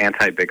kind of the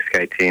anti-Big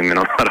Sky team in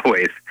a lot of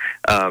ways.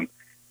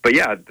 But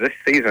yeah, this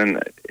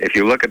season, if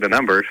you look at the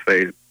numbers,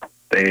 they've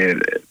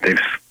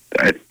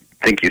I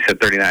think you said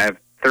 39. I have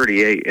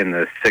 38 in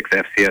the 6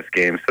 FCS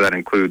games, so that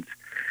includes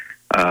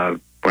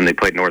when they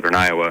played Northern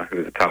Iowa, who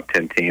was a top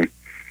 10 team.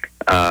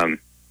 And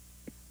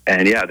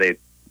yeah,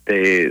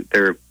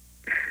 they're.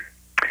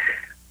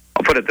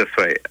 I'll put it this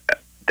way: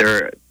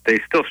 they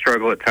still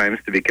struggle at times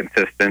to be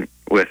consistent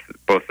with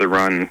both the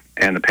run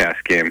and the pass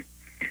game.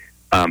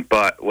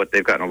 But what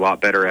they've gotten a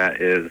lot better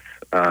at is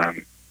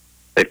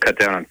they've cut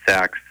down on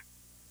sacks,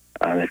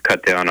 they've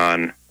cut down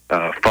on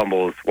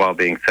fumbles while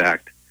being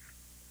sacked,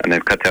 and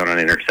they've cut down on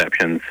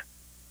interceptions.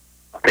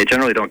 They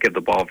generally don't give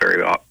the ball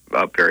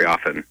up very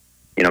often,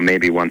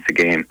 maybe once a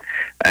game,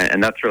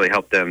 and that's really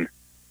helped them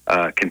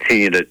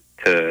continue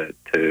to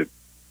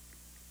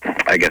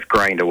I guess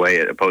grind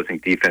away at opposing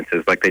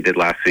defenses like they did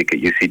last week at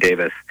UC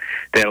Davis.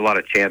 They had a lot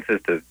of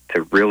chances to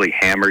really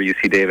hammer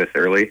UC Davis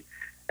early,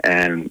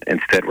 and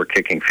instead were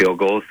kicking field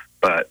goals,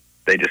 but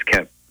they just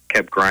kept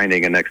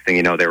grinding, and next thing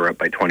you know, they were up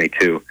by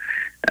 22,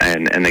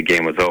 and the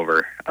game was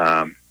over,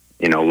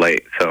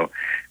 late. So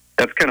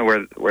that's kind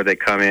of where they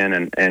come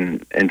in,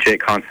 and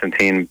Jake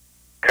Constantine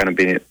kind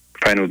of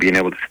finally being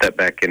able to step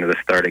back into the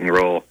starting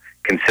role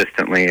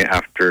consistently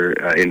after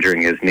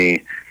injuring his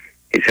knee.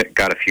 He's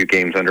got a few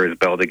games under his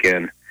belt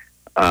again,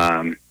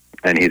 and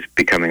he's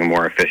becoming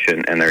more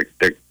efficient, and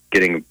they're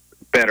getting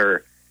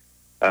better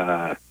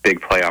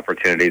big play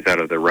opportunities out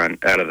of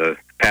the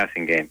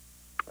passing game.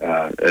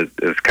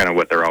 Is kind of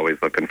what they're always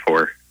looking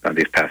for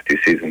these past 2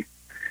 seasons.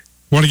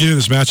 I want to get into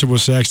this matchup with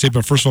Sac State,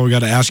 but first of all, we got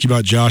to ask you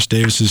about Josh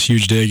Davis's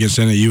huge day against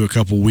NAU a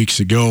couple weeks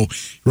ago.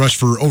 He rushed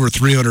for over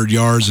 300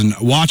 yards, and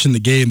watching the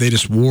game, they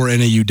just wore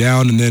NAU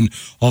down, and then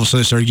all of a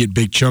sudden started getting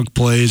big chunk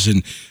plays,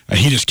 and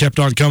he just kept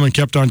on coming.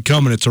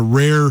 It's a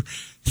rare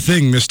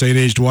thing this day and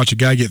age to watch a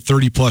guy get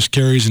 30-plus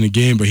carries in a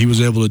game, but he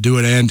was able to do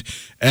it and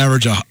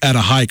average at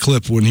a high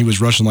clip when he was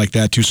rushing like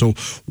that, too. So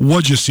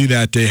what'd you see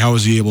that day? How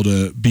was he able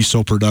to be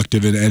so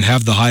productive and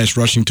have the highest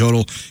rushing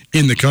total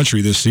in the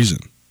country this season?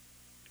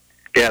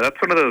 Yeah,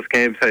 that's one of those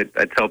games I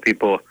tell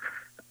people,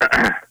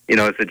 as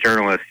a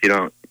journalist, you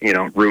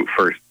don't root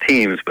for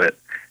teams, but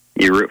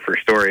you root for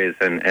stories,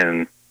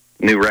 and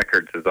new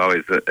records is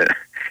always, at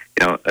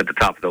the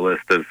top of the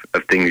list of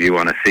things you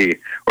want to see.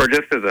 Or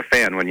just as a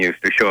fan, when you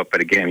show up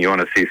at a game, you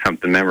want to see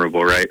something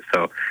memorable, right?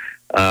 So,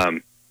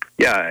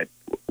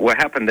 what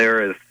happened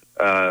there is,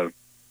 I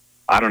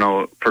don't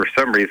know, for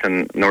some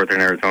reason,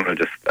 Northern Arizona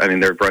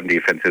their run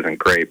defense isn't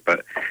great,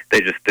 but they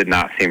just did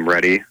not seem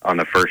ready on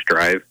the first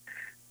drive.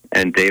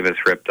 And Davis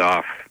ripped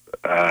off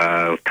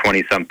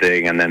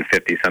 20-something and then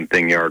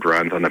 50-something yard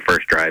runs on the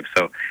first drive.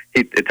 So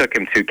it took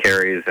him 2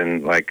 carries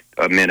in like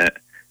a minute,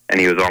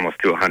 and he was almost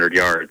to 100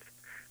 yards.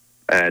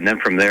 And then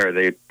from there,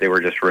 they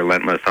were just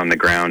relentless on the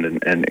ground.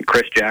 And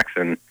Chris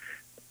Jackson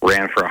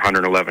ran for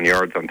 111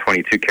 yards on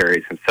 22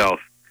 carries himself,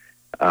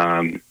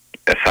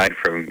 aside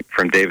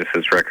from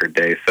Davis's record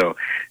day. So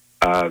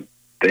that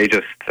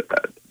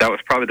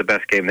was probably the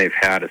best game they've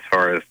had as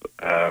far as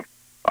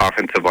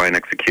offensive line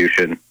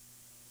execution.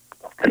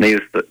 And they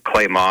use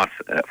Clay Moss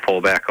at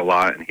fullback a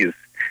lot, and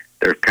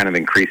they're kind of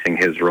increasing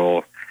his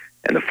role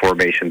in the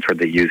formations where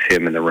they use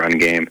him in the run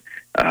game,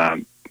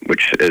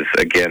 which is,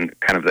 again,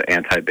 kind of the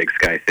anti-Big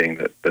Sky thing,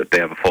 that they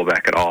have a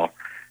fullback at all.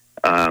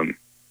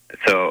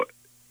 So,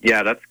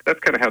 yeah, that's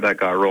kind of how that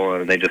got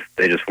rolling, and they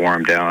just wore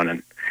him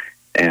down,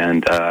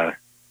 and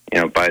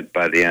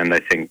by the end, I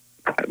think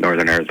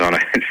Northern Arizona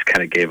just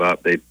kind of gave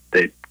up. They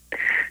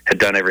had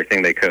done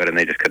everything they could, and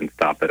they just couldn't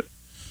stop it.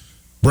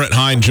 Brett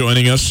Hine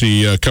joining us.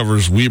 He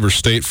covers Weber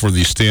State for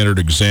the Standard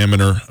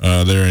Examiner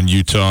there in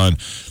Utah. And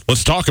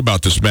let's talk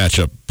about this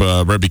matchup,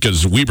 Brett,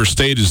 because Weber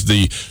State is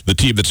the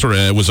team that sort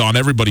of was on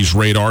everybody's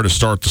radar to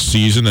start the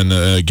season. And,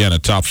 again, a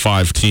top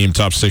 5 team,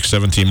 top 6,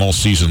 7 team all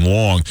season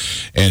long.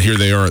 And here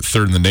they are at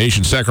 3rd in the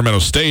nation. Sacramento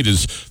State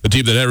is the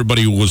team that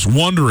everybody was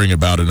wondering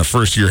about, in a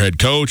first-year head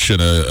coach and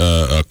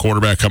a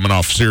quarterback coming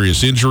off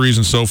serious injuries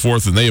and so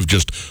forth. And they have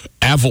just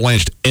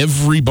avalanched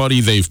everybody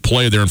they've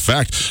played. They're, in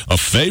fact, a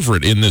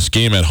favorite in this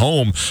game at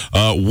home.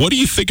 What do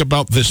you think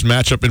about this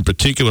matchup in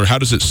particular? How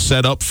does it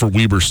set up for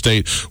Weber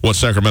State what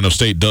Sacramento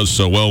State does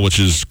so well, which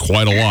is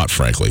quite a lot,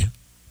 frankly?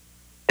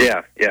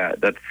 Yeah,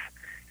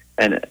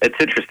 and it's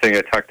interesting.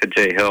 I talked to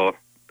Jay Hill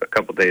a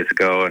couple days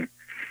ago,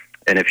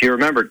 and if you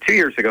remember, 2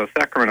 years ago,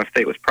 Sacramento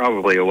State was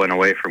probably a win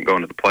away from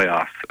going to the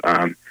playoffs,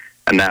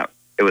 and that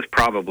it was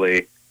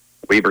probably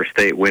Weber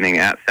State winning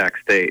at Sac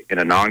State in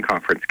a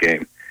non-conference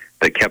game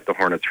that kept the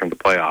Hornets from the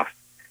playoffs.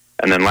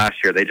 And then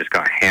last year, they just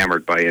got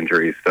hammered by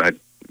injuries. So I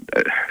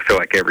feel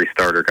like every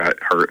starter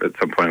got hurt at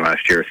some point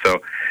last year.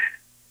 So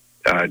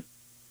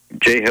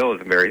Jay Hill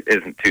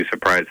isn't too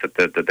surprised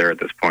that they're at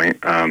this point.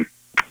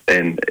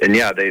 And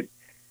yeah, they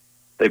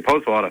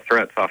pose a lot of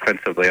threats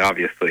offensively.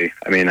 Obviously,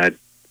 I mean,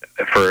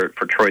 for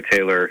Troy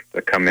Taylor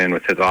to come in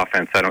with his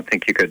offense, I don't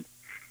think you could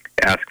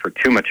ask for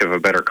too much of a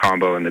better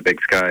combo in the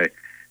Big Sky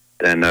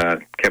than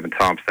Kevin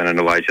Thompson and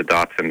Elijah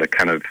Dotson to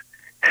kind of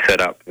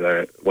set up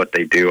what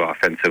they do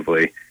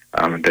offensively.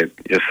 They've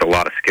just a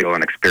lot of skill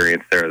and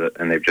experience there,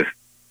 and they've just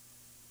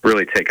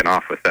really taken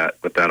off with that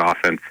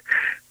offense.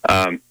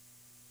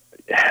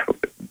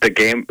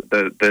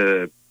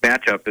 The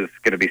matchup is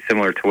going to be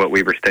similar to what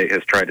Weber State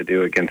has tried to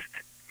do against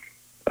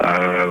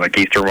like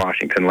Eastern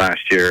Washington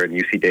last year and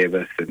UC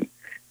Davis and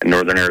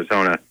Northern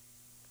Arizona.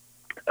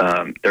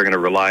 They're going to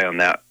rely on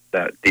that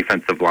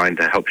defensive line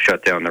to help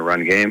shut down the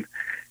run game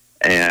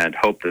and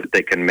hope that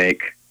they can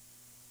make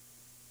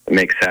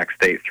Sac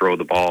State throw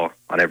the ball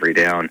on every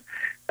down.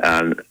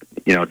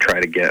 Try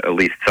to get at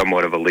least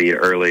somewhat of a lead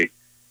early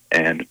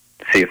and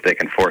see if they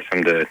can force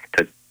them to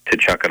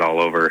chuck it all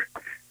over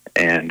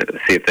and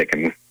see if they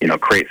can,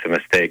 create some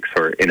mistakes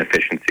or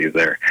inefficiencies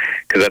there.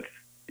 Because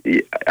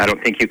I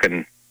don't think you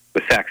can,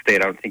 with Sac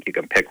State, I don't think you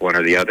can pick one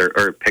or the other,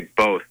 or pick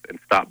both and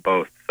stop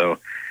both. So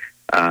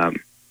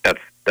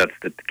that's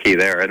the key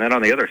there. And then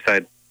on the other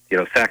side,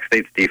 Sac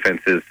State's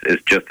defense is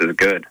just as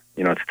good,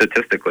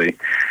 statistically.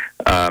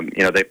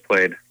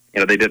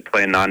 They did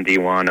play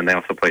non-D1, and they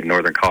also played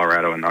Northern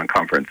Colorado in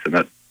non-conference, and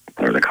that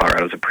Northern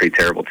Colorado is a pretty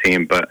terrible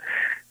team. But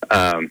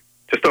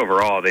just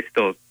overall, they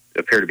still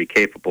appear to be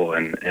capable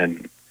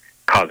and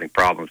causing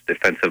problems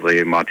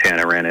defensively.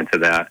 Montana ran into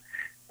that.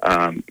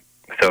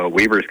 So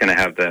Weber's going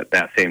to have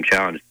that same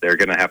challenge. They're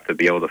going to have to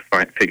be able to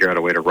figure out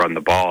a way to run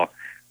the ball,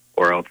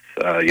 or else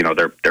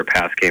their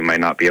pass game might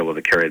not be able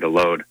to carry the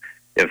load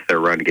if their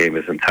run game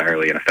is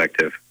entirely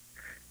ineffective.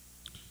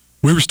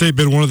 Weber State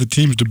been one of the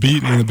teams to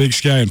beat in the Big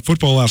Sky in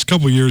football the last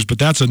couple of years, but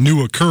that's a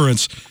new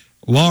occurrence.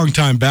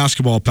 Long-time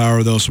basketball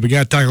power, though, so we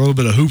got to talk a little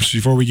bit of hoops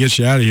before we get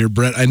you out of here,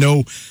 Brett. I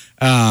know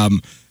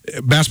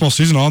basketball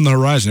season on the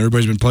horizon.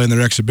 Everybody's been playing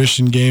their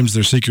exhibition games,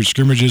 their secret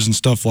scrimmages and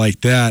stuff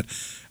like that.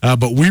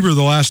 But Weber,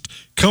 the last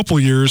couple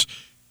years,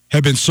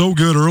 have been so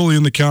good early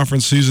in the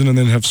conference season and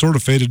then have sort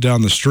of faded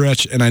down the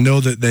stretch. And I know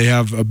that they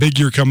have a big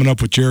year coming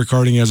up with Jarek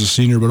Harding as a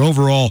senior, but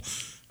overall,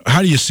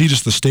 how do you see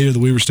just the state of the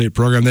Weber State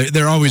program?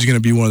 They're always going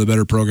to be one of the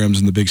better programs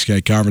in the Big Sky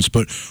Conference,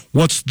 but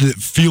what's the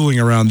feeling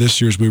around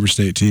this year's Weber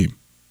State team?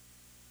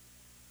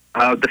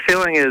 The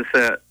feeling is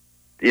that,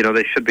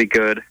 they should be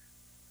good,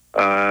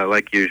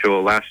 like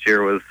usual. Last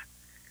year was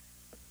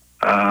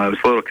a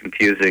little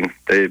confusing.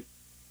 They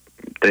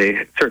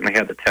certainly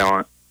had the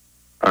talent,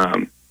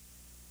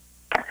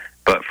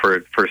 but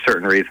for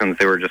certain reasons,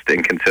 they were just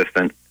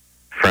inconsistent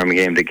from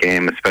game to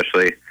game,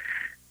 especially,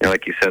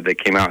 like you said, they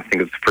came out, I think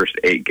it was the first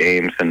 8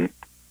 games and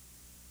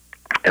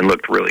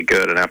looked really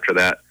good, and after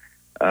that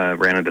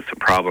ran into some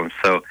problems.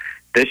 So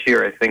this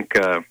year, I think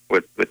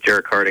with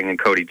Jarek Harding and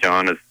Cody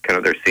John as kind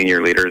of their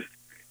senior leaders,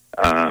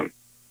 I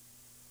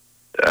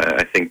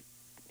think,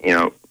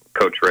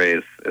 Coach Ray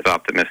is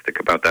optimistic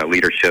about that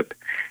leadership.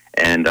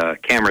 And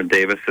Cameron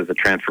Davis is a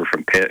transfer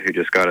from Pitt who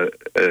just got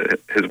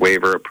his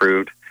waiver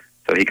approved,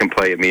 so he can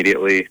play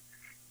immediately.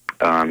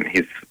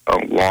 He's a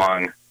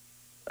long,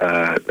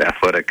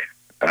 athletic,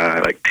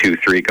 like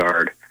 2-3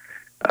 guard,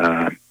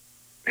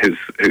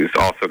 who's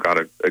also got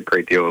a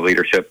great deal of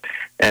leadership.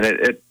 And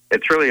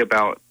it's really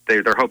about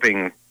they're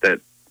hoping that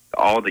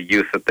all the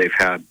youth that they've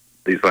had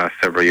these last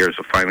several years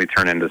will finally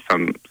turn into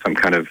some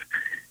kind of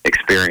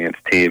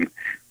experienced team.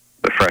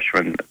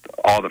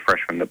 All the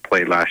freshmen that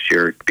played last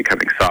year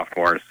becoming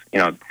sophomores.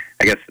 I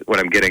guess what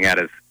I'm getting at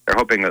is they're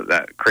hoping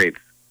that creates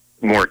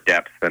more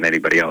depth than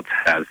anybody else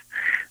has.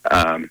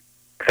 Because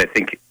I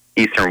think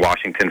Eastern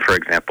Washington, for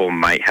example,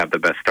 might have the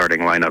best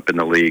starting lineup in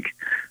the league.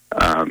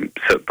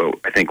 But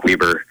I think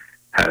Weber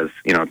has,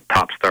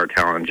 top star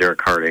talent,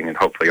 Jarek Harding, and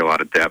hopefully a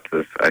lot of depth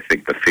is, I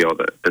think, the feel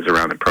that is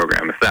around the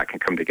program. If that can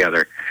come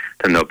together,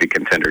 then they'll be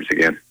contenders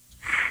again.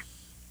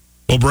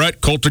 Well,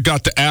 Brett, Coulter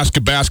got to ask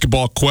a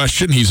basketball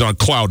question. He's on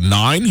cloud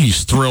 9.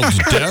 He's thrilled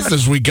to death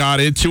as we got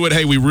into it.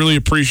 Hey, we really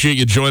appreciate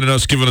you joining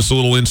us, giving us a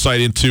little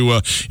insight into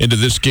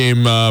this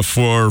game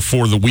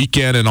for the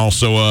weekend and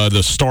also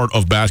the start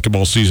of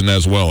basketball season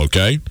as well,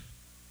 okay?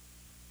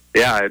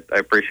 Yeah, I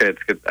appreciate it.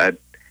 It's good.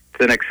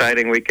 It's an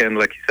exciting weekend.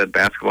 Like you said,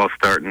 basketball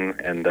starting,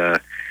 and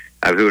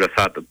who would have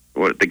thought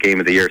the game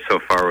of the year so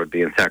far would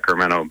be in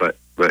Sacramento, but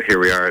here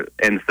we are. It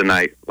ends the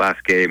night,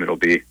 last game. It'll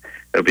be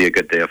a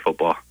good day of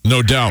football.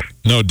 No doubt.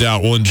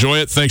 Well, enjoy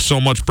it. Thanks so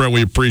much, Brett.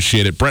 We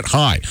appreciate it. Brett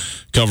High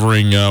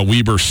covering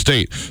Weber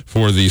State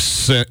for the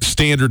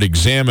Standard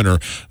Examiner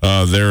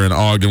there in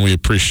Ogden. We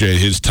appreciate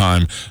his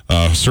time,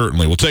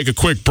 certainly. We'll take a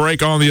quick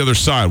break. On the other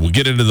side, we'll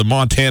get into the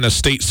Montana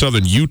State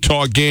Southern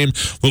Utah game.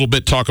 A little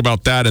bit, talk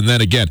about that. And then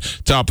again,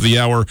 top of the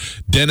hour,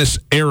 Dennis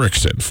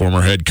Erickson,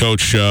 former head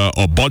coach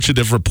a bunch of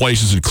different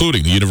places,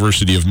 including the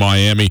University of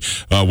Miami,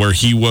 where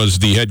he was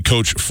the head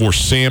coach for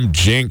Sam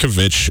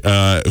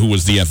Jankovic, who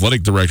was the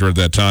athletic director at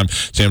that time.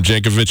 Sam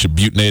Jankovic, a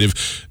Butte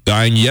native,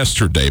 dying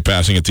yesterday,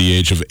 passing at the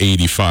age of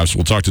 85. So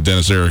we'll talk to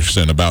Dennis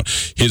Erickson about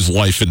his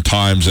life and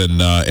times and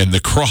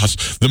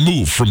the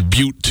move from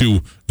Butte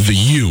to the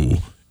U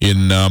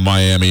in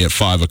Miami at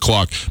 5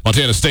 o'clock.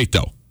 Montana State,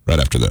 though, right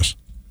after this.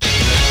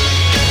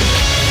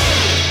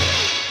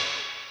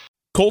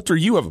 Coulter,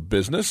 you have a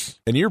business,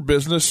 and your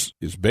business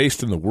is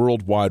based in the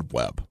World Wide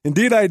Web.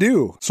 Indeed, I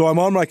do. So I'm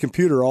on my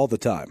computer all the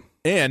time.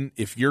 And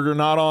if you're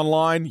not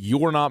online,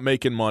 you're not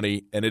making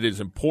money, and it is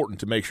important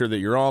to make sure that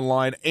you're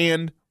online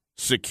and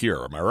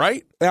secure. Am I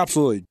right?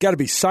 Absolutely. Got to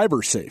be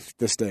cyber safe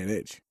this day and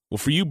age. Well,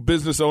 for you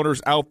business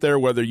owners out there,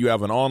 whether you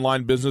have an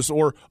online business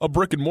or a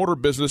brick-and-mortar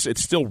business,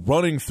 it's still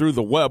running through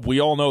the web. We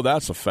all know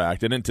that's a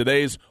fact. And in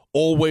today's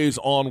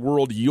always-on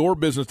world, your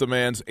business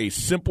demands a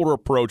simpler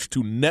approach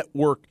to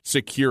network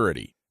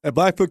security. At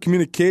Blackfoot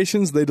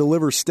Communications, they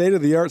deliver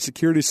state-of-the-art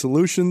security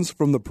solutions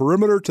from the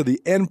perimeter to the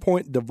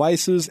endpoint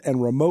devices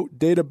and remote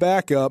data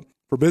backup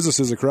for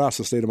businesses across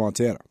the state of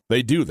Montana.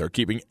 They do. They're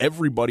keeping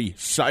everybody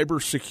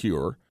cyber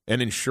secure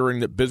and ensuring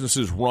that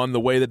businesses run the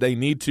way that they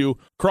need to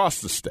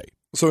across the state.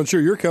 So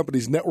ensure your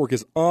company's network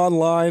is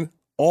online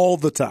all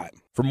the time.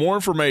 For more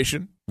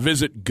information,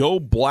 visit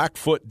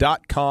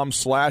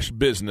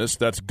goblackfoot.com/business.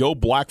 That's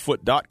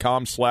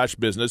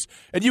goblackfoot.com/business.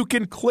 And you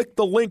can click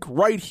the link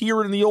right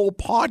here in the old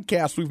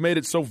podcast. We've made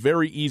it so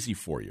very easy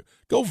for you.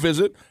 Go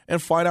visit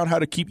and find out how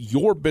to keep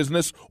your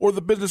business or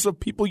the business of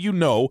people you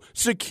know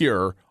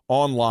secure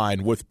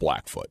online with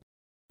Blackfoot.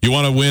 You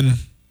want to win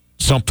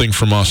something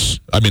from us?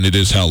 I mean, it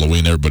is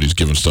Halloween. Everybody's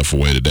giving stuff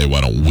away today.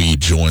 Why don't we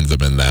join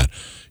them in that?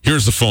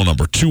 Here's the phone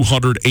number,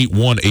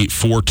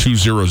 200-8184,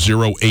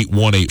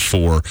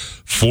 200-8184,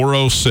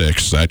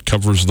 406. That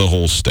covers the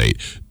whole state,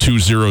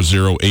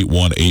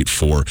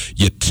 200-8184.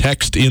 You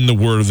text in the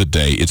word of the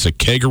day. It's a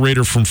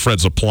kegerator from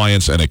Fred's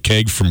Appliance and a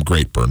keg from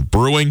Great Burn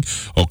Brewing.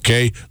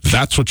 Okay,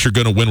 that's what you're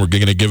going to win. We're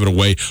going to give it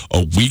away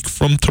a week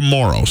from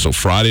tomorrow. So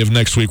Friday of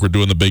next week, we're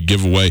doing the big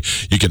giveaway.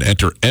 You can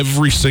enter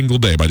every single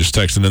day by just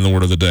texting in the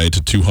word of the day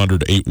to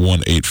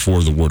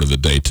 200-8184, the word of the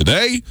day.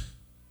 Today,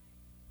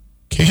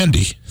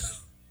 candy.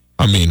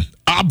 I mean,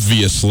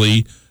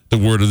 obviously, the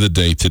word of the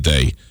day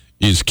today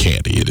is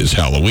candy. It is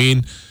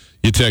Halloween.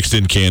 You text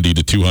in candy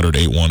to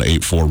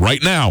 200-8184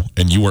 right now,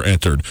 and you are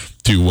entered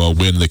to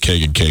win the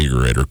Keg and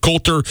Kegerator.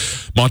 Coulter,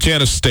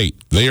 Montana State,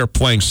 they are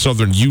playing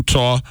Southern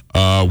Utah.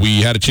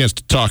 We had a chance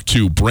to talk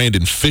to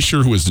Brandon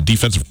Fisher, who is the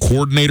defensive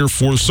coordinator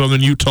for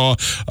Southern Utah.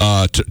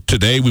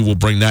 Today, we will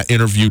bring that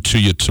interview to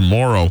you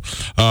tomorrow.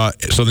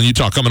 Southern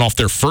Utah coming off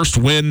their first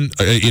win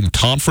in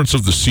conference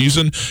of the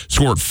season,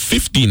 scored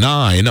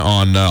 59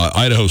 on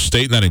Idaho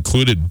State, and that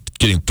included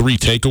getting 3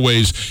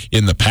 takeaways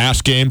in the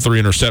pass game,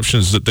 3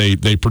 interceptions that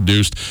they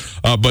produced.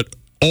 But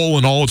all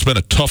in all, it's been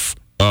a tough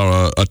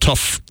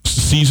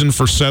season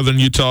for Southern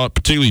Utah,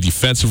 particularly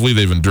defensively.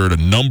 They've endured a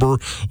number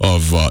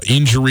of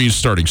injuries,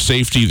 starting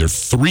safety. They're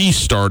 3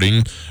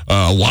 starting.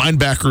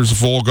 Linebackers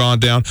have all gone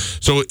down.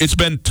 So it's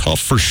been tough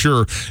for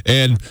sure.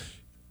 And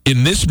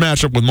in this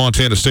matchup with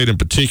Montana State in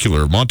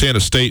particular,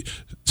 Montana State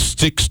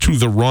sticks to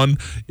the run.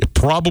 It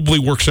probably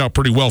works out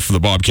pretty well for the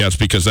Bobcats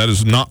because that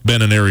has not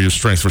been an area of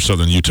strength for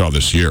Southern Utah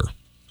this year.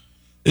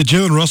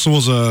 Jalen Russell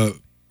was a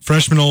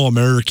freshman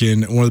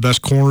All-American, one of the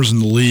best corners in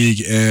the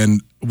league,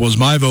 and was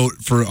my vote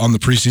for on the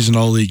preseason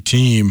All-League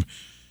team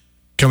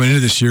coming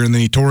into this year, and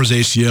then he tore his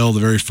ACL the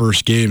very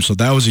first game. So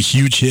that was a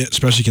huge hit,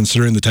 especially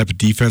considering the type of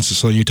defense that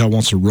Southern Utah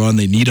wants to run.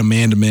 They need a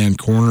man-to-man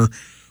corner.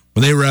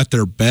 When they were at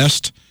their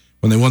best,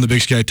 when they won the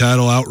Big Sky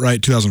title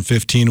outright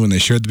 2015, when they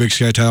shared the Big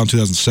Sky title in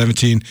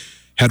 2017,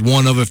 had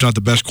one of, if not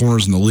the best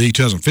corners in the league.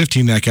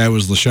 2015, that guy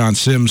was LaShawn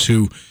Sims,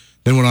 who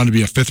then went on to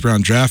be a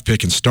 5th-round draft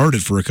pick and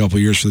started for a couple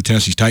of years for the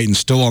Tennessee Titans,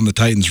 still on the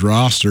Titans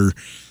roster.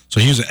 So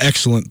he was an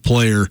excellent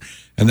player,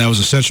 and that was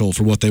essential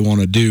for what they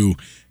want to do.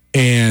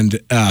 And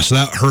so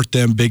that hurt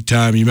them big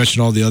time. You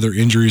mentioned all the other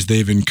injuries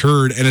they've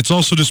incurred, and it's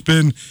also just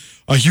been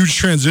a huge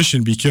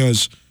transition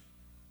because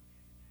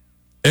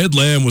Ed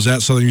Lamb was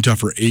at Southern Utah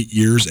for 8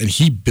 years, and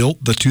he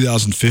built the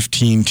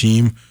 2015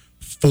 team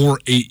for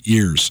 8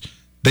 years.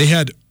 They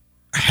had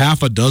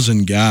half a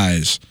dozen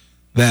guys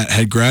that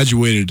had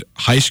graduated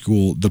high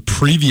school the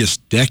previous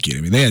decade.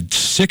 I mean, they had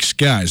 6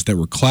 guys that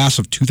were class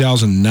of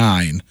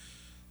 2009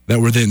 that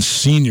were then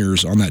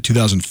seniors on that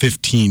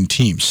 2015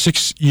 team,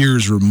 6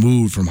 years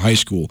removed from high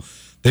school.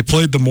 They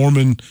played the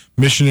Mormon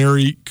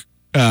missionary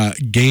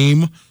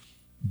game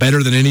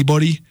better than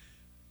anybody.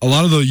 A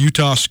lot of the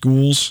Utah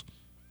schools,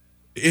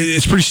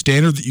 it's pretty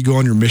standard that you go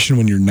on your mission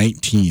when you're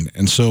 19.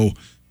 And so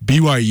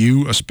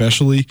BYU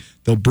especially,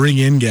 they'll bring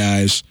in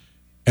guys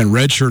and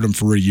redshirt them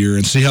for a year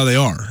and see how they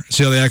are,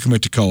 see how they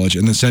acclimate to college,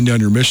 and then send you on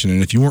your mission.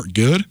 And if you weren't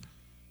good,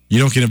 you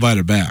don't get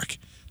invited back.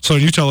 So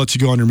Utah lets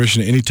you go on your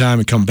mission at any time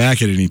and come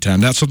back at any time.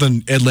 That's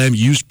something Ed Lamb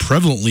used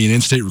prevalently in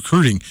in-state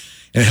recruiting,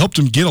 and it helped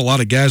him get a lot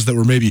of guys that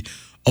were maybe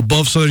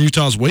above Southern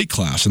Utah's weight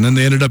class. And then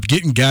they ended up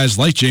getting guys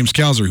like James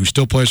Kowser, who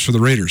still plays for the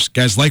Raiders,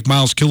 guys like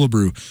Miles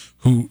Killebrew,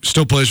 who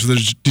still plays for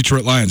the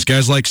Detroit Lions,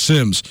 guys like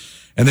Sims.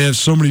 And they have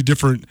so many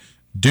different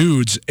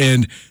dudes,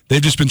 and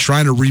they've just been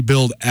trying to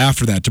rebuild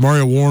after that.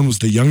 Demario Warren was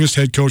the youngest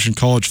head coach in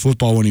college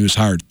football when he was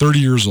hired, 30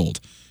 years old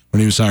when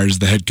he was hired as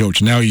the head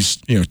coach. And now he's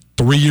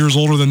 3 years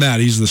older than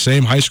that. He's the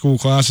same high school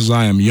class as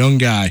I am, young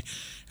guy.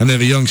 And they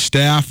have a young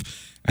staff.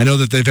 I know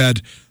that they've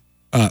had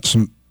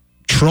some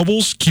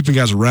troubles keeping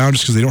guys around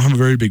just because they don't have a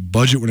very big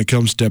budget when it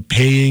comes to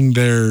paying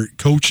their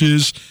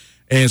coaches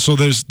And so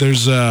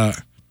there's a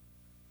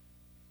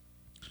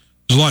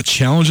lot of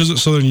challenges at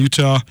Southern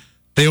Utah.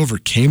 They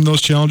overcame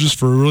those challenges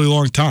for a really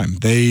long time.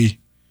 They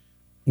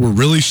were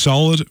really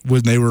solid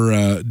when they were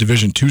a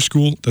Division II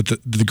school. That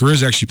the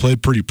Grizz actually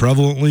played pretty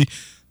prevalently.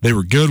 They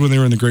were good when they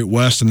were in the Great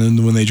West, and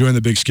then when they joined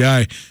the Big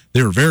Sky,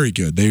 they were very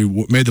good. They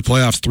made the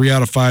playoffs 3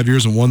 out of 5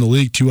 years and won the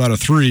league 2 out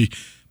of 3.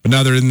 But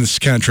now they're in this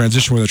kind of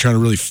transition where they're trying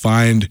to really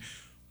find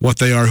what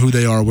they are, who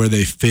they are, where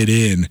they fit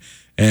in.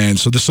 And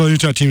so the Southern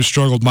Utah team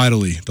struggled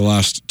mightily the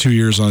last 2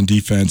 years on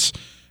defense.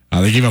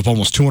 They gave up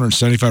almost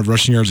 275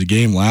 rushing yards a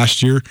game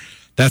last year.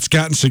 That's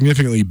gotten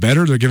significantly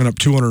better. They're giving up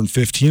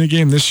 215 a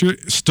game this year.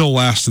 Still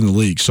last in the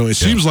league. So it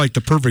seems like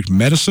the perfect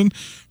medicine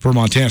for a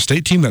Montana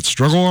State team that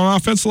struggled on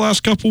offense the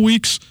last couple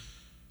weeks.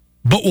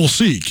 But we'll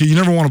see. You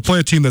never want to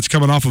play a team that's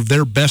coming off of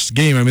their best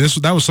game. I mean,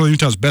 that was Southern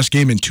Utah's best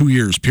game in 2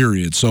 years,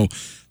 period. So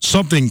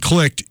something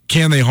clicked.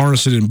 Can they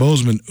harness it in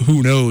Bozeman?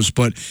 Who knows?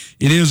 But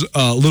it is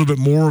a little bit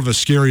more of a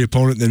scary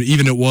opponent than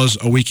even it was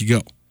a week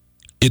ago.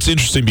 It's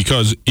interesting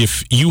because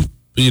if you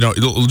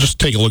just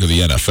take a look at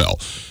the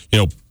NFL.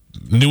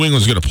 New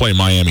England's going to play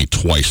Miami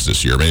twice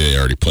this year. Maybe they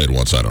already played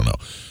once. I don't know.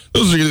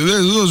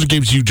 Those are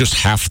games you just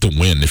have to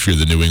win if you're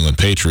the New England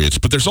Patriots.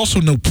 But there's also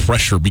no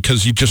pressure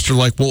because you just are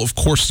like, well, of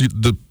course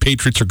the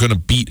Patriots are going to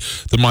beat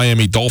the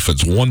Miami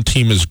Dolphins. One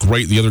team is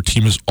great, the other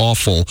team is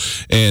awful,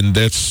 and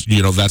that's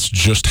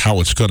just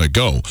how it's going to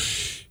go.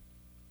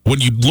 When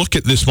you look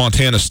at this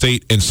Montana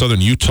State and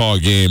Southern Utah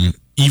game,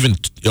 even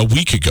a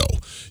week ago,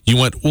 you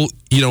went, well,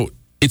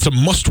 it's a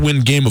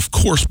must-win game, of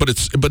course, but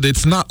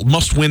it's not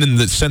must-win in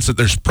the sense that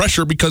there's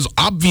pressure because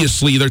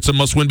obviously it's a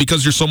must-win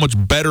because you're so much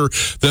better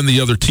than the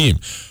other team.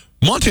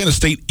 Montana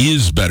State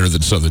is better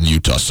than Southern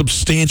Utah,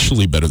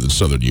 substantially better than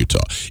Southern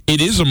Utah. It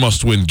is a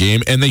must-win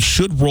game, and they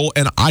should roll,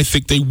 and I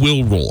think they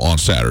will roll on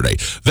Saturday.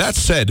 That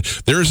said,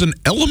 there is an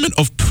element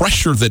of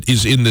pressure that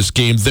is in this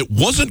game that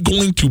wasn't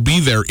going to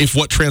be there if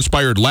what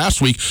transpired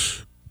last week,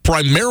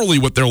 primarily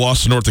with their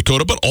loss to North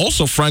Dakota, but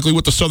also, frankly,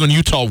 with the Southern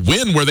Utah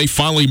win where they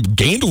finally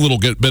gained a little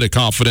bit of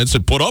confidence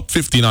and put up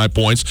 59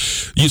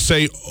 points. You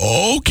say,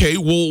 okay,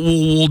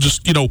 we'll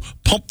just,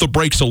 pump the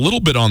brakes a little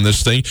bit on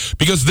this thing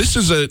because this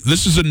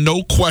is a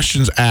no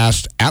questions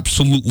asked,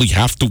 absolutely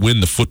have to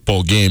win the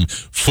football game,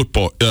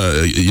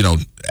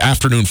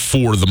 afternoon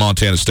for the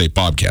Montana State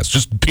Bobcats,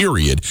 just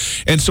period.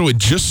 And so it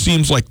just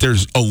seems like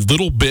there's a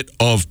little bit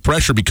of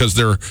pressure because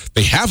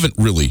they haven't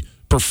really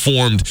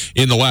performed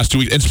in the last 2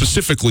 weeks, and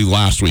specifically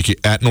last week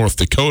at North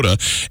Dakota.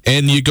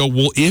 And you go,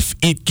 well, if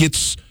it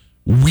gets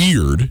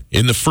weird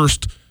in the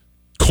first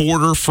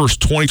quarter,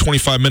 first 20,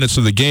 25 minutes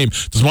of the game,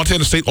 does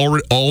Montana State all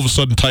of a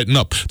sudden tighten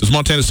up? Does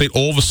Montana State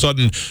all of a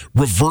sudden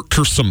revert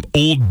to some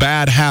old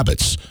bad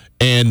habits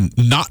and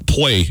not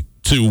play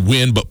to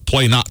win, but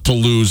play not to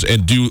lose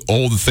and do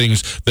all the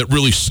things that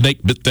really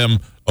snake bit them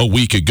a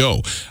week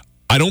ago?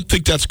 I don't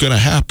think that's going to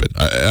happen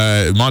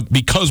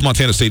because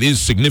Montana State is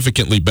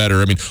significantly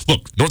better. I mean,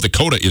 look, North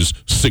Dakota is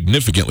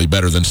significantly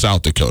better than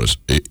South Dakota,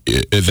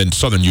 than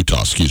Southern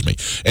Utah, excuse me.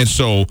 And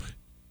so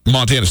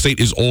Montana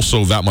State is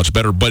also that much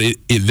better, but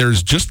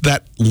there's just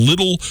that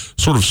little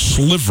sort of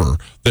sliver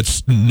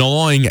that's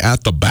gnawing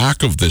at the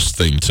back of this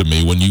thing to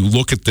me when you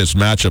look at this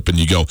matchup and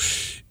you go,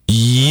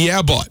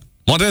 yeah, but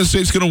Montana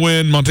State's going to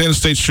win. Montana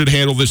State should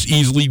handle this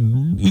easily.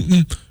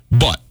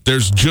 But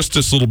there's just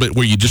this little bit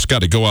where you just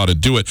got to go out and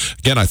do it.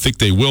 Again, I think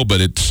they will, but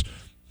it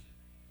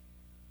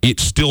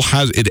still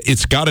has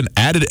it's got an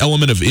added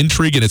element of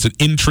intrigue, and it's an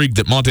intrigue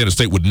that Montana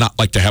State would not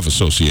like to have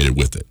associated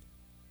with it.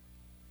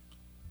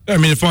 I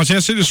mean, if Montana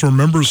State just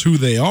remembers who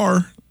they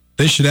are,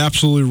 they should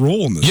absolutely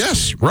roll in this.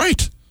 Yes, game.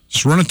 Right.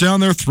 Just run it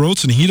down their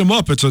throats and heat them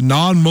up. It's a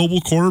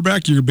non-mobile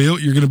quarterback. You're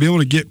going to be able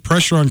to get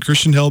pressure on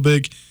Christian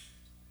Helbig.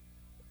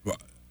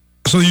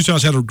 Southern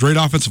Utah's had a great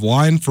offensive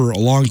line for a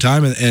long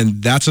time,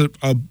 and that's a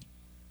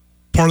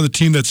part of the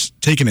team that's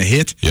taken a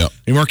hit. Yeah.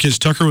 Marquez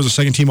Tucker was a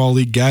second-team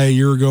All-League guy a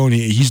year ago, and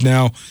he's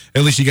now,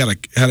 at least he had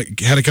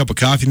a cup of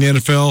coffee in the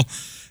NFL.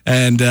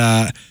 And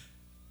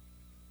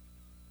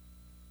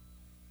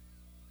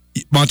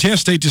Montana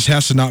State just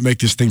has to not make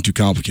this thing too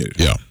complicated.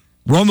 Yeah.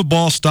 Run the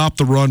ball, stop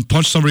the run,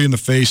 punch somebody in the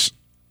face,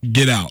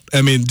 get out.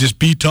 I mean, just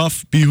be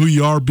tough, be who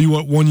you are, be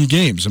what won you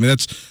games. I mean,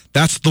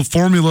 that's the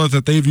formula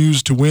that they've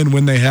used to win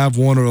when they have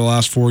won over the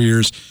last 4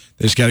 years.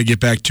 They just got to get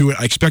back to it.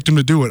 I expect them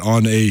to do it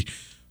on a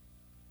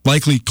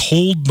likely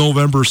cold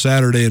November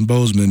Saturday in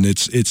Bozeman.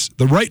 It's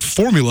the right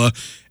formula,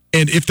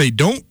 and if they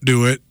don't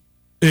do it,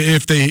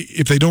 if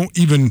they don't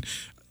even,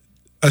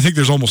 I think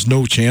there's almost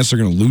no chance they're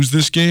going to lose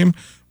this game.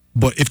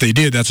 But if they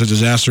did, that's a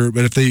disaster.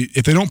 But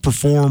if they don't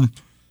perform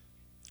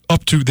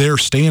up to their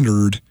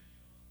standard,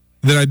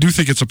 then I do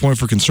think it's a point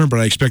for concern, but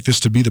I expect this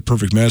to be the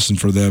perfect medicine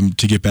for them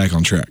to get back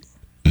on track.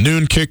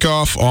 Noon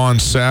kickoff on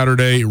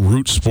Saturday,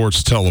 Root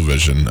Sports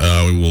Television.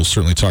 We will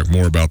certainly talk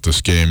more about this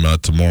game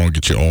tomorrow and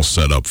get you all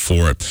set up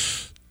for it.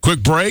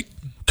 Quick break.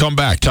 Come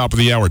back, top of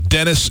the hour.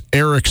 Dennis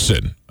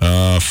Erickson,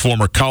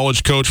 former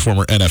college coach,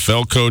 former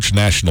NFL coach,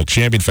 national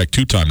champion, in fact,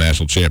 2-time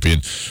national champion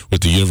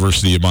with the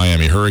University of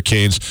Miami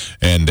Hurricanes,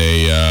 and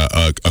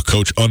a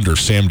coach under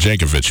Sam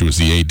Jankovic, who was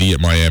the AD at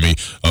Miami,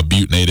 a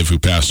Butte native who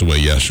passed away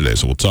yesterday.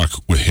 So we'll talk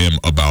with him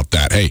about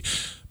that. Hey,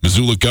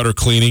 Missoula Gutter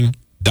Cleaning.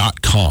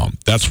 .com.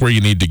 That's where you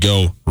need to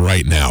go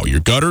right now. Your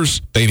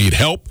gutters, they need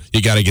help.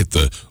 You got to get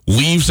the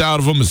leaves out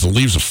of them. As the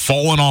leaves are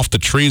falling off the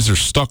trees, they're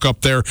stuck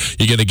up there.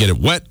 You're going to get it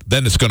wet.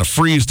 Then it's going to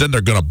freeze. Then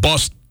they're going to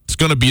bust. It's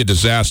going to be a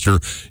disaster.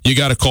 You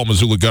got to call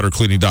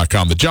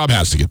MissoulaGutterCleaning.com. The job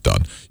has to get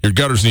done. Your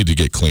gutters need to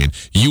get clean.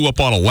 You up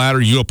on a ladder,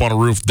 you up on a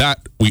roof, that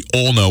we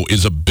all know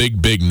is a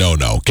big, big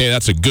no-no. Okay,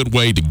 that's a good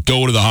way to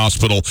go to the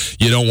hospital.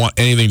 You don't want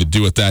anything to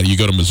do with that. You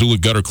go to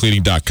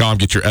MissoulaGutterCleaning.com,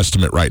 get your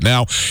estimate right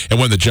now, and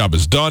when the job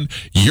is done,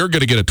 you're going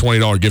to get a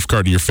 $20 gift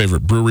card to your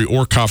favorite brewery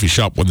or coffee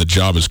shop when the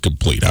job is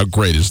complete. How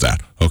great is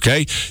that?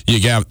 Okay, you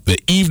have the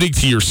evening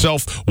to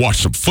yourself, watch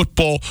some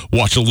football,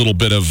 watch a little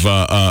bit of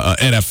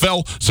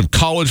NFL, some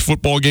college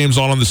football games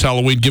on this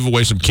Halloween, give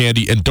away some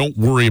candy, and don't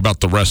worry about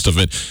the rest of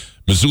it.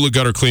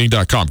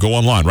 MissoulaGutterCleaning.com. Go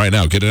online right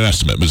now. Get an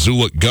estimate.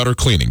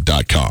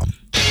 MissoulaGutterCleaning.com.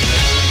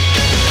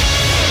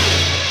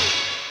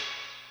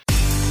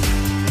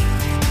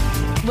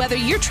 Whether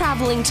you're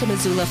traveling to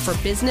Missoula for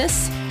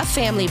business, a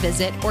family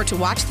visit, or to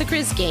watch the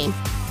Grizz game,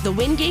 the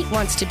Wingate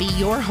wants to be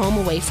your home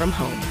away from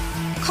home.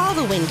 Call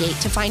the Wingate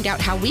to find out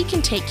how we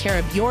can take care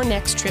of your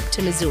next trip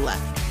to Missoula.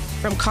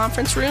 From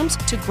conference rooms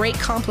to great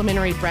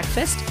complimentary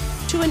breakfast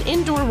to an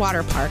indoor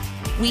water park,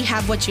 we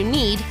have what you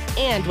need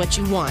and what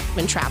you want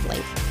when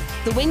traveling.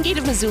 The Wingate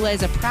of Missoula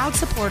is a proud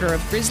supporter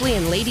of Grizzly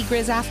and Lady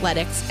Grizz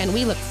athletics, and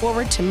we look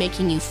forward to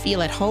making you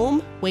feel at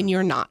home when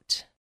you're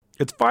not.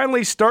 It's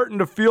finally starting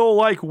to feel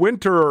like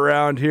winter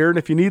around here, and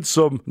if you need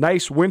some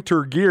nice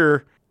winter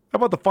gear, how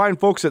about the fine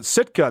folks at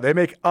Sitka? They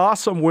make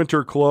awesome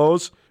winter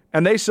clothes,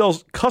 and they sell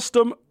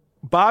custom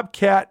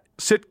Bobcat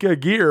Sitka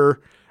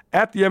gear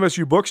at the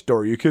MSU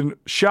Bookstore. You can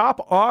shop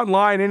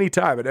online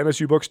anytime at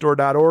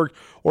msubookstore.org,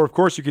 or of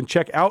course you can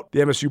check out the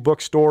MSU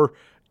Bookstore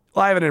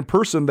live and in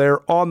person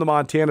there on the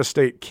Montana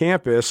State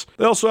campus.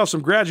 They also have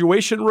some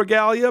graduation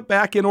regalia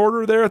back in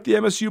order there at the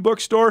MSU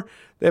Bookstore.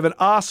 They have an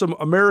awesome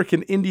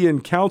American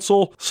Indian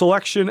Council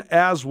selection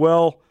as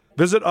well.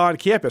 Visit on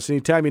campus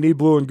anytime you need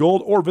blue and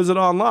gold, or visit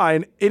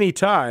online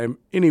anytime,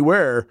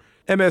 anywhere,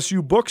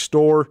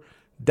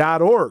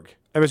 msubookstore.org.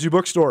 MSU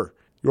Bookstore,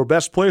 your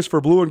best place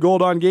for blue and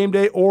gold on game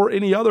day or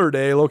any other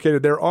day,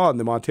 located there on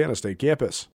the Montana State campus.